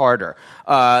Chinese harder.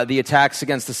 The attacks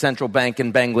against the central bank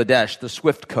in Bangladesh, the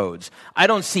SWIFT codes. I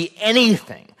don't see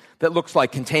anything that looks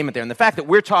like containment there. And the fact that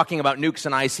we're talking about nukes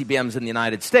and ICBMs in the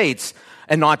United States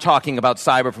and not talking about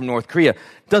cyber from North Korea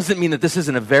doesn't mean that this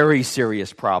isn't a very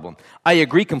serious problem. I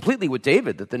agree completely with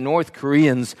David that the North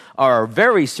Koreans are a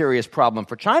very serious problem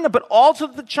for China, but also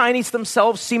the Chinese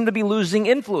themselves seem to be losing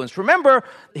influence. Remember,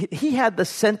 he had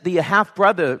the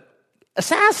half-brother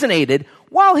assassinated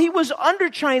while he was under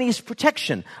Chinese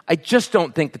protection. I just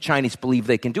don't think the Chinese believe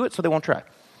they can do it, so they won't try.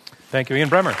 Thank you, Ian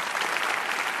Bremmer.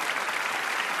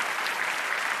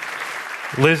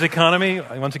 Liz Economy,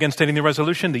 once again stating the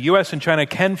resolution, the U.S. and China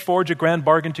can forge a grand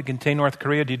bargain to contain North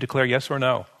Korea. Do you declare yes or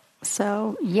no?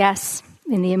 So, yes.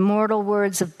 In the immortal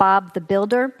words of Bob the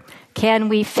Builder, can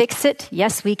we fix it?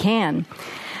 Yes, we can.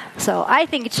 So I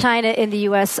think China and the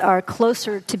U.S. are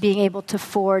closer to being able to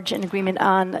forge an agreement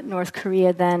on North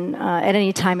Korea than at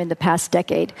any time in the past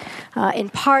decade. In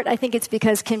part, I think it's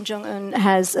because Kim Jong-un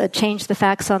has changed the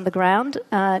facts on the ground,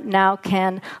 now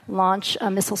can launch a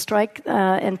missile strike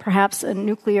and perhaps a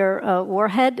nuclear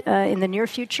warhead in the near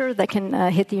future that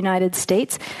can hit the United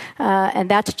States.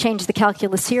 And that's changed the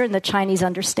calculus here, and the Chinese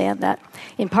understand that.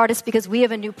 In part, it's because we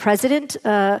have a new president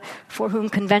for whom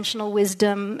conventional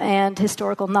wisdom and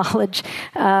historical knowledge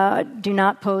do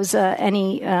not pose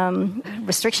any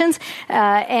restrictions,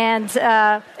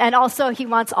 and also he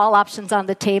wants all options on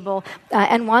the table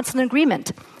and wants an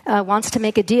agreement, wants to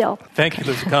make a deal. Thank you,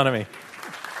 Liz Economy.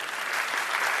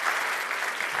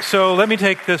 So let me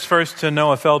take this first to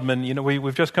Noah Feldman.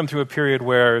 We've just come through a period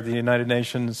where the United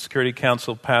Nations Security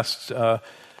Council passed.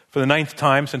 For the 9th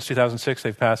time since 2006,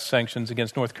 they've passed sanctions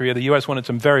against North Korea. The U.S. wanted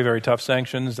some very, very tough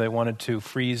sanctions. They wanted to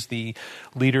freeze the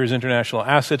leader's international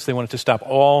assets. They wanted to stop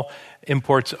all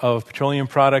imports of petroleum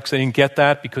products. They didn't get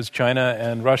that because China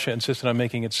and Russia insisted on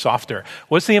making it softer.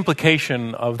 What's the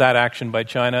implication of that action by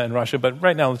China and Russia? But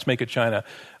right now, let's make it China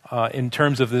in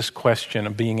terms of this question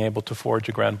of being able to forge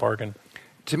a grand bargain.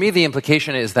 To me, the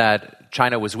implication is that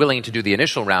China was willing to do the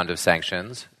initial round of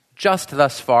sanctions just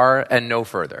thus far and no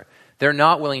further. They're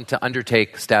not willing to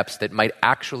undertake steps that might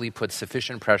actually put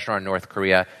sufficient pressure on North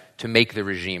Korea to make the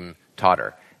regime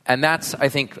totter. And that's, I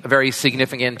think, a very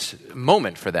significant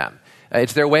moment for them.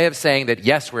 It's their way of saying that,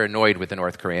 yes, we're annoyed with the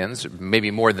North Koreans, maybe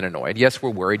more than annoyed. Yes,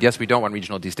 we're worried. Yes, we don't want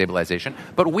regional destabilization.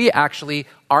 But we actually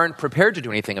aren't prepared to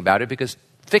do anything about it because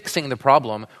fixing the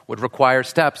problem would require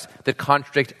steps that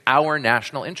contradict our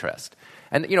national interest.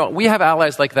 And, we have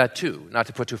allies like that, too, not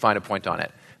to put too fine a point on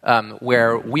it.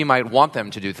 Where we might want them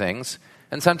to do things,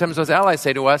 and sometimes those allies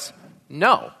say to us,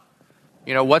 no.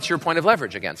 What's your point of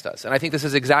leverage against us? And I think this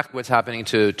is exactly what's happening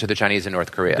to the Chinese in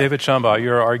North Korea. David Shambaugh,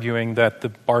 you're arguing that the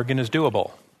bargain is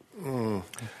doable.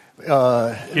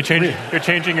 You're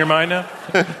changing your mind now?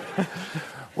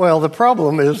 Well, the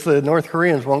problem is the North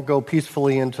Koreans won't go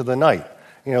peacefully into the night.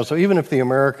 So even if the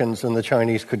Americans and the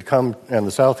Chinese could come, and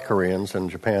the South Koreans and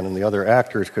Japan and the other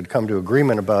actors could come to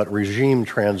agreement about regime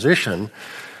transition,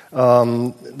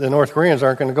 the North Koreans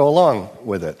aren't going to go along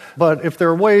with it. But if there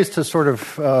are ways to sort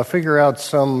of figure out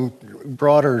some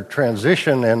broader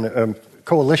transition and a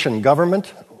coalition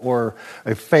government or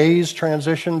a phased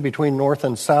transition between North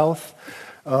and South,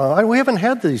 We haven't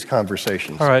had these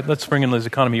conversations. All right, let's bring in Liz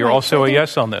Economy. You're also a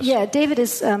yes on this. Yeah, David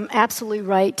is absolutely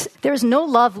right. There's no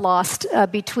love lost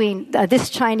between this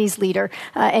Chinese leader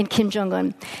and Kim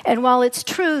Jong-un. And while it's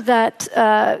true that,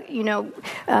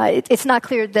 it's not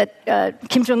clear that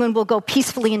Kim Jong-un will go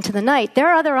peacefully into the night, there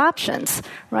are other options,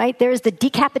 right? There's the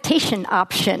decapitation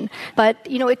option. But,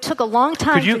 it took a long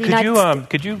time for the United States.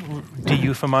 Could you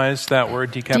de-euphemize that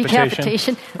word, decapitation?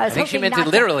 Decapitation. I think she meant it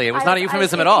literally. It was not a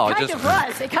euphemism at all.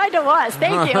 It kind of was.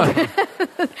 Thank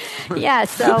you. Yeah,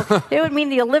 so it would mean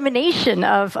the elimination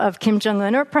of Kim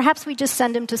Jong-un, or perhaps we just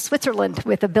send him to Switzerland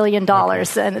with $1 billion,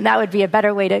 and that would be a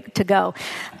better way to go.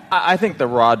 I think the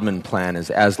Rodman plan is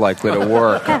as likely to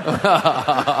work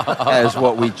as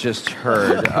what we just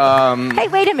heard. Hey,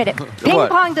 wait a minute.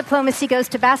 Ping-pong diplomacy goes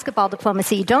to basketball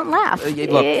diplomacy. Don't laugh.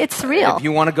 Look, it's real. If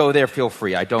you want to go there, feel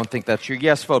free. I don't think that's your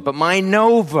yes vote. But my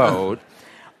no vote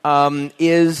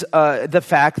is the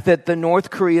fact that the North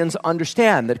Koreans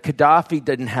understand that Gaddafi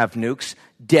didn't have nukes,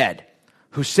 dead.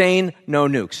 Hussein, no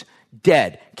nukes,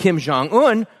 dead. Kim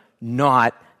Jong-un,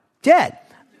 not dead.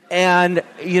 And,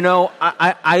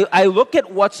 I look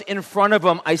at what's in front of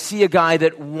him. I see a guy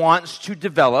that wants to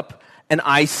develop an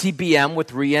ICBM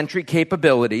with re-entry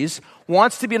capabilities,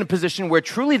 wants to be in a position where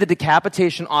truly the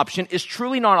decapitation option is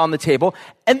truly not on the table,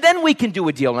 and then we can do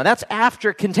a deal. Now, that's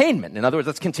after containment. In other words,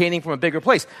 that's containing from a bigger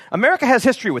place. America has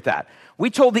history with that. We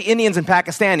told the Indians and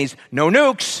Pakistanis, no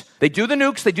nukes. They do the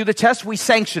nukes, they do the tests, we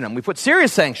sanction them. We put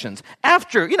serious sanctions.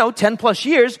 After, 10 plus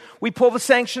years, we pull the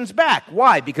sanctions back.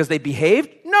 Why? Because they behaved?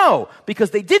 No.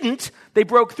 Because they didn't. They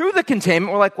broke through the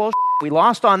containment. We're like, well, we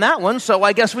lost on that one, so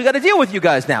I guess we got to deal with you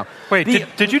guys now. Wait,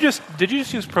 did you just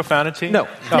use profanity? No.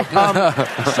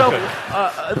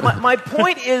 My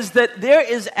point is that there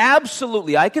is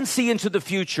absolutely, I can see into the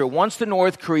future, once the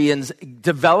North Koreans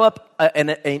develop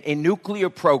a nuclear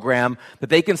program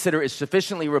that they consider is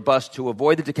sufficiently robust to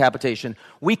avoid the decapitation,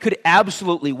 we could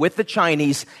absolutely, with the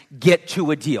Chinese, get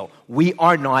to a deal. We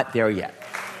are not there yet.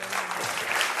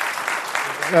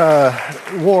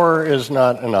 War is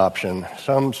not an option.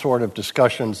 Some sort of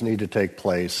discussions need to take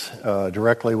place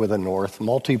directly with the North,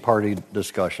 multi-party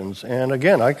discussions. And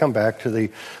again, I come back to the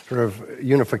sort of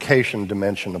unification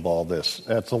dimension of all this.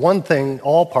 That's the one thing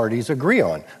all parties agree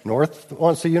on. North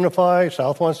wants to unify,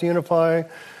 South wants to unify.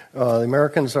 The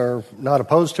Americans are not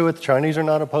opposed to it. The Chinese are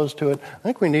not opposed to it. I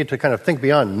think we need to kind of think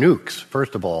beyond nukes,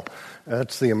 first of all.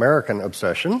 That's the American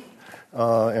obsession.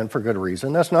 And for good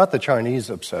reason. That's not the Chinese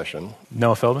obsession.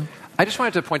 Noah Feldman? I just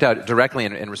wanted to point out directly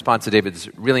in response to David's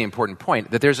really important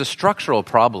point that there's a structural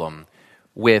problem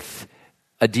with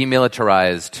a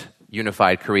demilitarized,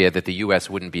 unified Korea that the U.S.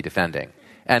 wouldn't be defending.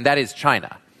 And that is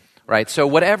China, right? So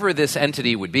whatever this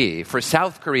entity would be, for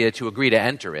South Korea to agree to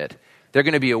enter it, they're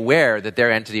going to be aware that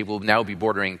their entity will now be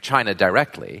bordering China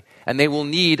directly, and they will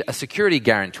need a security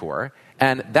guarantor,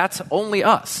 and that's only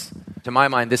us. To my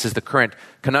mind, this is the current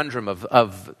conundrum of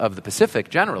the Pacific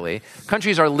generally.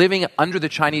 Countries are living under the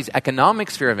Chinese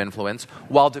economic sphere of influence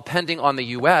while depending on the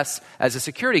U.S. as a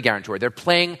security guarantor. They're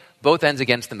playing both ends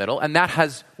against the middle, and that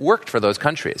has worked for those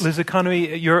countries. Liz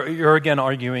Economy, you're again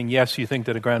arguing, yes, you think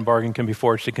that a grand bargain can be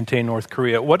forged to contain North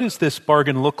Korea. What does this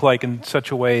bargain look like in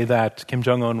such a way that Kim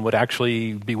Jong-un would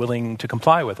actually be willing to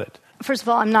comply with it? First of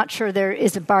all, I'm not sure there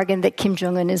is a bargain that Kim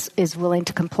Jong-un is willing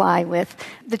to comply with.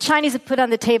 The Chinese have put on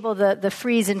the table the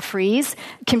freeze and freeze.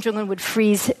 Kim Jong-un would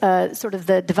freeze sort of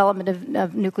the development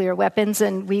of nuclear weapons,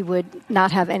 and we would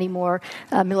not have any more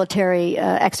military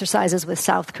exercises with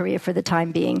South Korea for the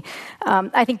time being.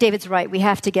 I think David's right. We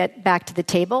have to get back to the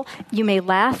table. You may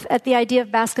laugh at the idea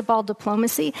of basketball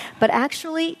diplomacy, but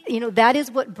actually, that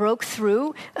is what broke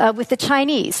through with the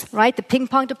Chinese, right? The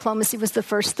ping-pong diplomacy was the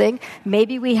first thing.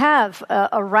 Maybe we have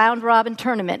a round-robin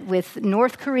tournament with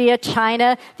North Korea,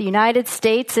 China, the United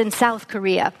States, and South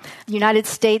Korea. The United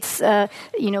States,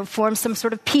 formed some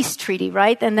sort of peace treaty,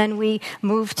 right? And then we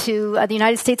moved to the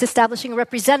United States establishing a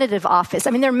representative office.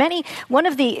 I mean, there are many. One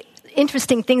of the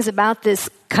interesting things about this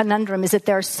conundrum is that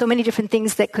there are so many different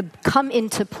things that could come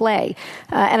into play.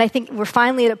 And I think we're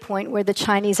finally at a point where the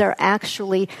Chinese are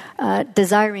actually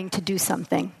desiring to do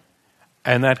something.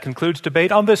 And that concludes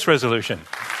debate on this resolution.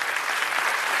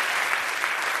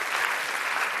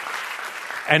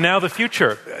 And now the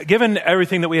future. Given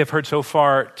everything that we have heard so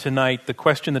far tonight, the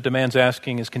question that demands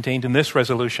asking is contained in this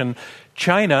resolution.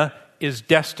 China is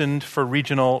destined for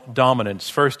regional dominance.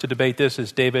 First to debate this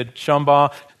is David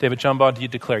Shambaugh. David Shambaugh, do you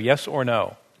declare yes or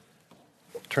no?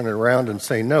 Turn it around and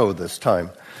say no this time.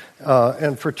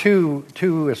 And for two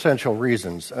essential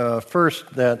reasons.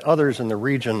 First, that others in the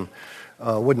region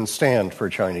wouldn't stand for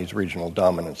Chinese regional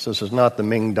dominance. This is not the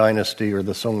Ming Dynasty or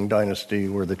the Song Dynasty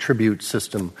where the tribute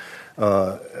system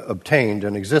obtained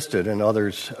and existed, and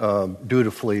others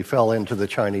dutifully fell into the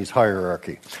Chinese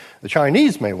hierarchy. The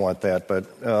Chinese may want that, but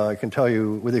I can tell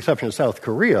you, with the exception of South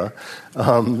Korea,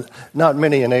 not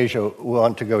many in Asia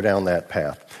want to go down that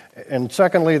path. And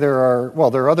secondly, there are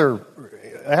other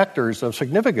actors of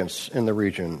significance in the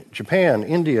region: Japan,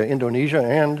 India, Indonesia,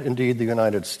 and indeed the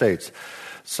United States.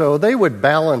 So they would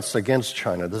balance against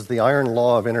China. This is the iron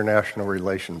law of international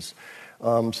relations.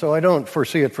 So I don't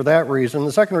foresee it for that reason.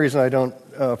 The second reason I don't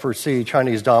foresee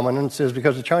Chinese dominance is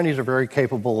because the Chinese are very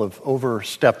capable of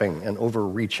overstepping and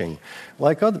overreaching.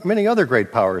 Like many other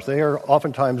great powers, they are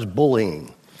oftentimes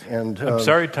bullying. And I'm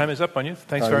sorry, time is up on you.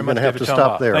 Thanks very much, David David stop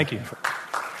Shambaugh. there. Thank you.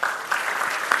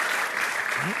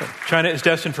 China is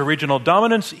destined for regional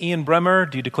dominance. Ian Bremmer,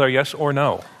 do you declare yes or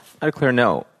no? I declare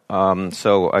no.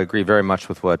 So I agree very much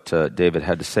with what David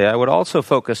had to say. I would also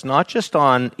focus not just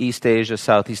on East Asia,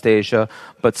 Southeast Asia,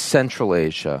 but Central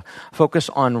Asia. Focus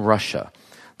on Russia.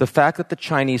 The fact that the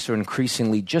Chinese are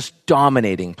increasingly just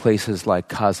dominating places like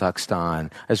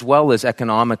Kazakhstan, as well as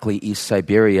economically East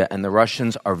Siberia, and the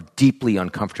Russians are deeply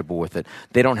uncomfortable with it.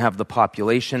 They don't have the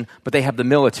population, but they have the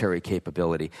military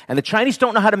capability. And the Chinese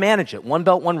don't know how to manage it. One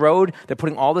Belt, One Road, they're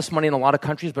putting all this money in a lot of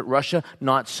countries, but Russia,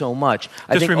 not so much.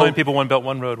 Just remind people One Belt,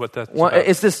 One Road, what that's about.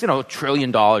 It's this, $1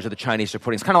 trillion that the Chinese are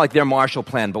putting. It's kind of like their Marshall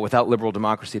Plan, but without liberal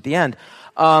democracy at the end.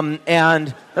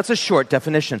 And that's a short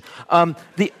definition.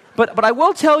 But I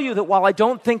will tell you that while I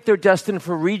don't think they're destined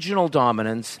for regional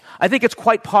dominance, I think it's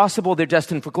quite possible they're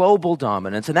destined for global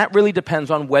dominance, and that really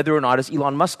depends on whether or not, as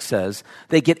Elon Musk says,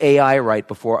 they get AI right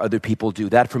before other people do.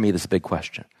 That, for me, is a big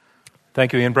question.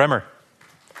 Thank you, Ian Bremmer.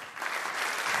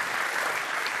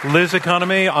 Liz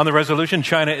Economy, on the resolution,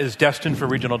 China is destined for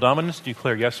regional dominance. Do you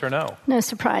declare yes or no? No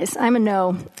surprise. I'm a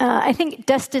no. I think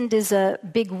destined is a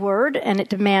big word, and it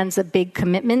demands a big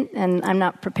commitment, and I'm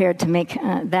not prepared to make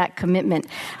that commitment.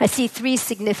 I see three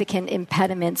significant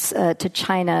impediments to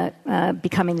China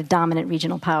becoming the dominant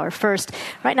regional power. First,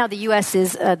 right now the U.S.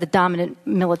 is the dominant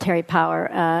military power,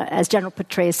 as General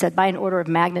Petraeus said, by an order of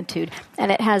magnitude,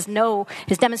 and it has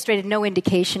demonstrated no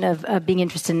indication of being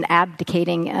interested in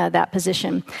abdicating that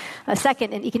position.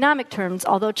 Second, in economic terms,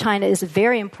 although China is a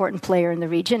very important player in the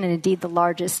region and indeed the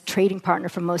largest trading partner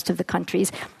for most of the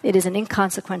countries, it is an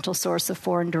inconsequential source of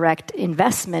foreign direct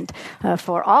investment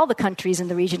for all the countries in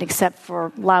the region except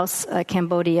for Laos,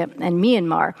 Cambodia, and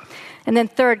Myanmar. And then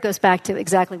third goes back to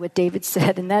exactly what David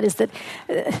said, and that is that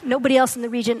nobody else in the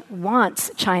region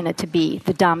wants China to be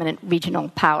the dominant regional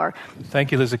power.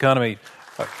 Thank you, Liz Economy.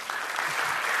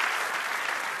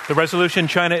 The resolution,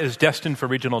 China is destined for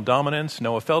regional dominance.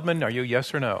 Noah Feldman, are you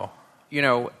yes or no?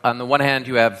 On the one hand,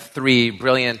 you have three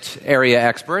brilliant area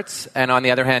experts, and on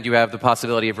the other hand, you have the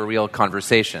possibility of a real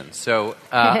conversation. So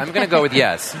I'm going to go with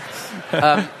yes.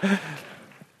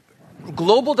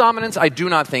 Global dominance, I do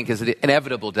not think, is an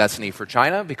inevitable destiny for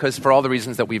China, because for all the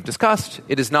reasons that we've discussed,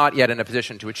 it is not yet in a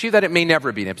position to achieve that. It may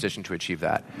never be in a position to achieve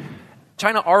that.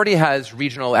 China already has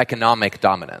regional economic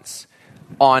dominance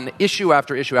on issue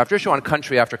after issue after issue, on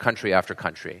country after country after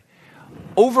country.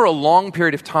 Over a long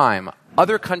period of time,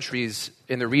 other countries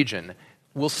in the region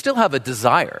will still have a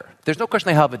desire. There's no question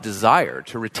they have a desire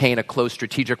to retain a close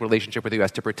strategic relationship with the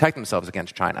U.S. to protect themselves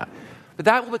against China. But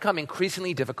that will become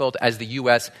increasingly difficult as the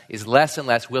U.S. is less and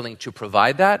less willing to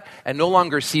provide that and no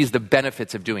longer sees the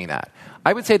benefits of doing that.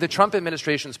 I would say the Trump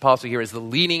administration's policy here is the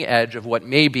leading edge of what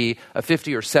may be a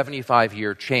 50 or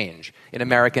 75-year change in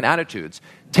American attitudes.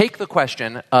 Take the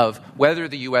question of whether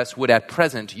the U.S. would at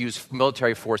present use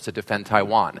military force to defend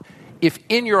Taiwan. If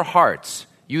in your hearts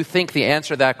you think the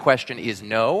answer to that question is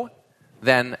no,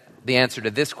 then the answer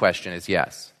to this question is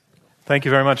yes. Thank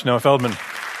you very much, Noah Feldman.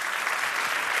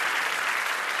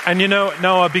 And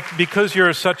Noah, because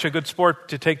you're such a good sport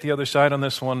to take the other side on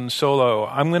this one solo,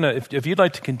 I'm going to, if you'd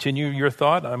like to continue your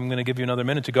thought, I'm going to give you another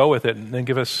minute to go with it and then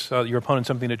give us, your opponent,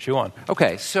 something to chew on.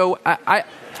 Okay, so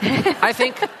I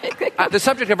think the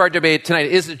subject of our debate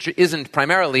tonight isn't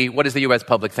primarily what does the U.S.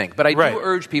 public think, but I do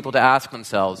urge people to ask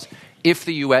themselves if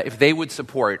they would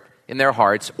support in their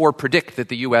hearts or predict that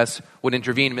the U.S. would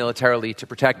intervene militarily to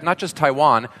protect not just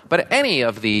Taiwan, but any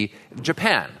of the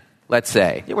Japan, let's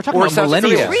say. Yeah, we're talking about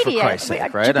millennials, for Christ's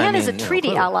sake, right? Japan is a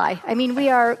treaty ally. I mean, we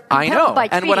are compelled by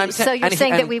treaty, so you're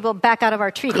saying that we will back out of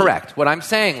our treaty. Correct. What I'm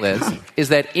saying, Liz, is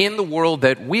that in the world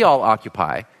that we all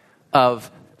occupy of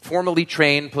formally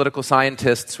trained political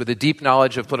scientists with a deep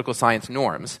knowledge of political science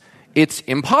norms, it's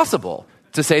impossible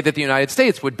to say that the United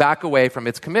States would back away from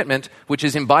its commitment, which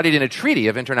is embodied in a treaty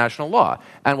of international law.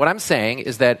 And what I'm saying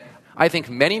is that I think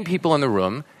many people in the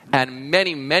room and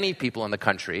many, many people in the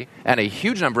country and a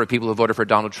huge number of people who voted for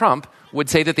Donald Trump would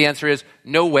say that the answer is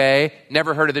no way,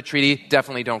 never heard of the treaty,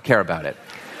 definitely don't care about it.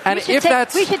 And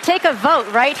we should take a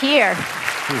vote right here.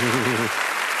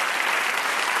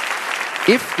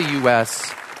 If the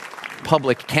U.S.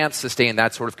 public can't sustain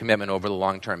that sort of commitment over the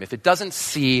long term, if it doesn't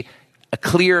see a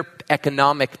clear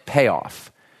economic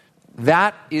payoff,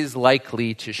 that is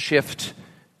likely to shift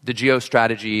the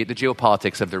geostrategy, the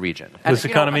geopolitics of the region. This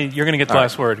economy, you're going to get the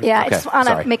last word. Yeah, okay, I just want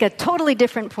to make a totally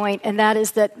different point, and that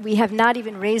is that we have not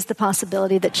even raised the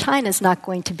possibility that China is not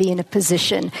going to be in a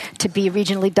position to be a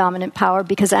regionally dominant power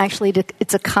because actually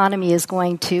its economy is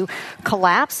going to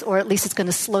collapse, or at least it's going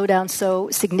to slow down so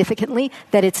significantly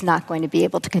that it's not going to be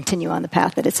able to continue on the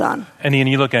path that it's on. And Ian,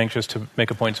 you look anxious to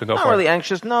make a point, so go for it. Not really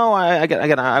anxious. No, I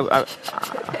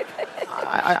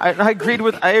agreed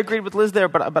with Liz there,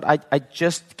 but I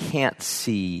just can't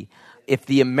see if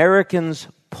the Americans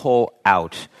pull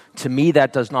out. To me,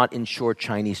 that does not ensure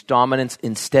Chinese dominance.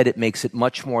 Instead, it makes it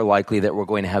much more likely that we're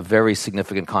going to have very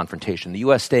significant confrontation. The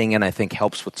U.S. staying in, I think,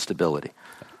 helps with stability.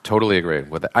 Totally agree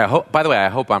with it. By the way, I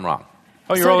hope I'm wrong.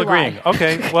 Oh, you're all agreeing.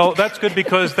 Okay, well, that's good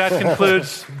because that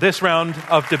concludes this round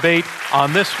of debate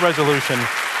on this resolution.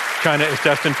 China is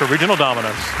destined for regional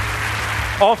dominance.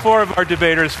 All four of our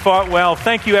debaters fought well.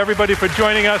 Thank you, everybody, for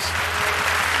joining us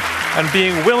and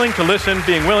being willing to listen,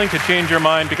 being willing to change your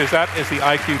mind, because that is the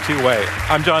IQ2 way.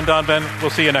 I'm John Donvan.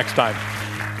 We'll see you next time.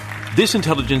 This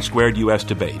Intelligence Squared U.S.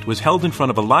 debate was held in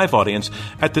front of a live audience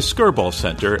at the Skirball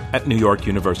Center at New York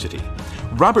University.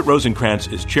 Robert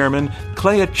Rosenkranz is chairman,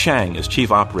 Clea Chang is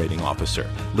chief operating officer,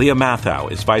 Leah Mathau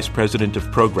is vice president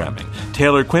of programming,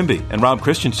 Taylor Quimby and Rob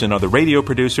Christensen are the radio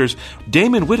producers,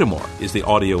 Damon Whittemore is the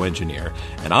audio engineer,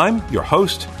 and I'm your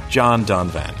host, John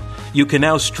Donvan. You can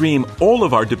now stream all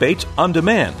of our debates on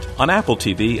demand on Apple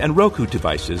TV and Roku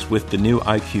devices with the new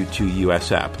IQ2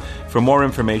 US app. For more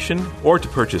information or to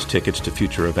purchase tickets to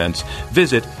future events,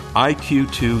 visit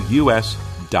iq2us.org.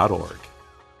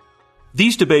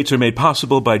 These debates are made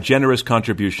possible by generous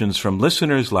contributions from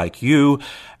listeners like you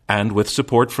and with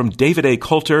support from David A.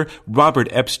 Coulter, Robert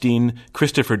Epstein,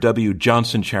 Christopher W.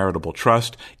 Johnson Charitable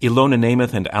Trust, Ilona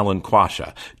Namath and Alan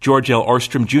Quasha, George L.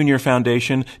 Orstrom Jr.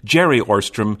 Foundation, Jerry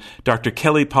Orstrom, Dr.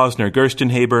 Kelly Posner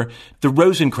Gerstenhaber, the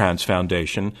Rosenkranz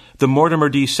Foundation, the Mortimer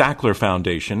D. Sackler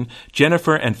Foundation,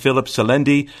 Jennifer and Philip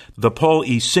Salendi, the Paul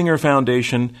E. Singer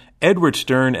Foundation, Edward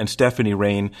Stern and Stephanie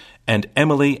Rain, and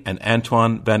Emily and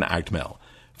Antoine Van Agtmel.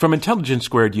 From Intelligence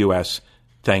Squared US,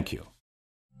 thank you.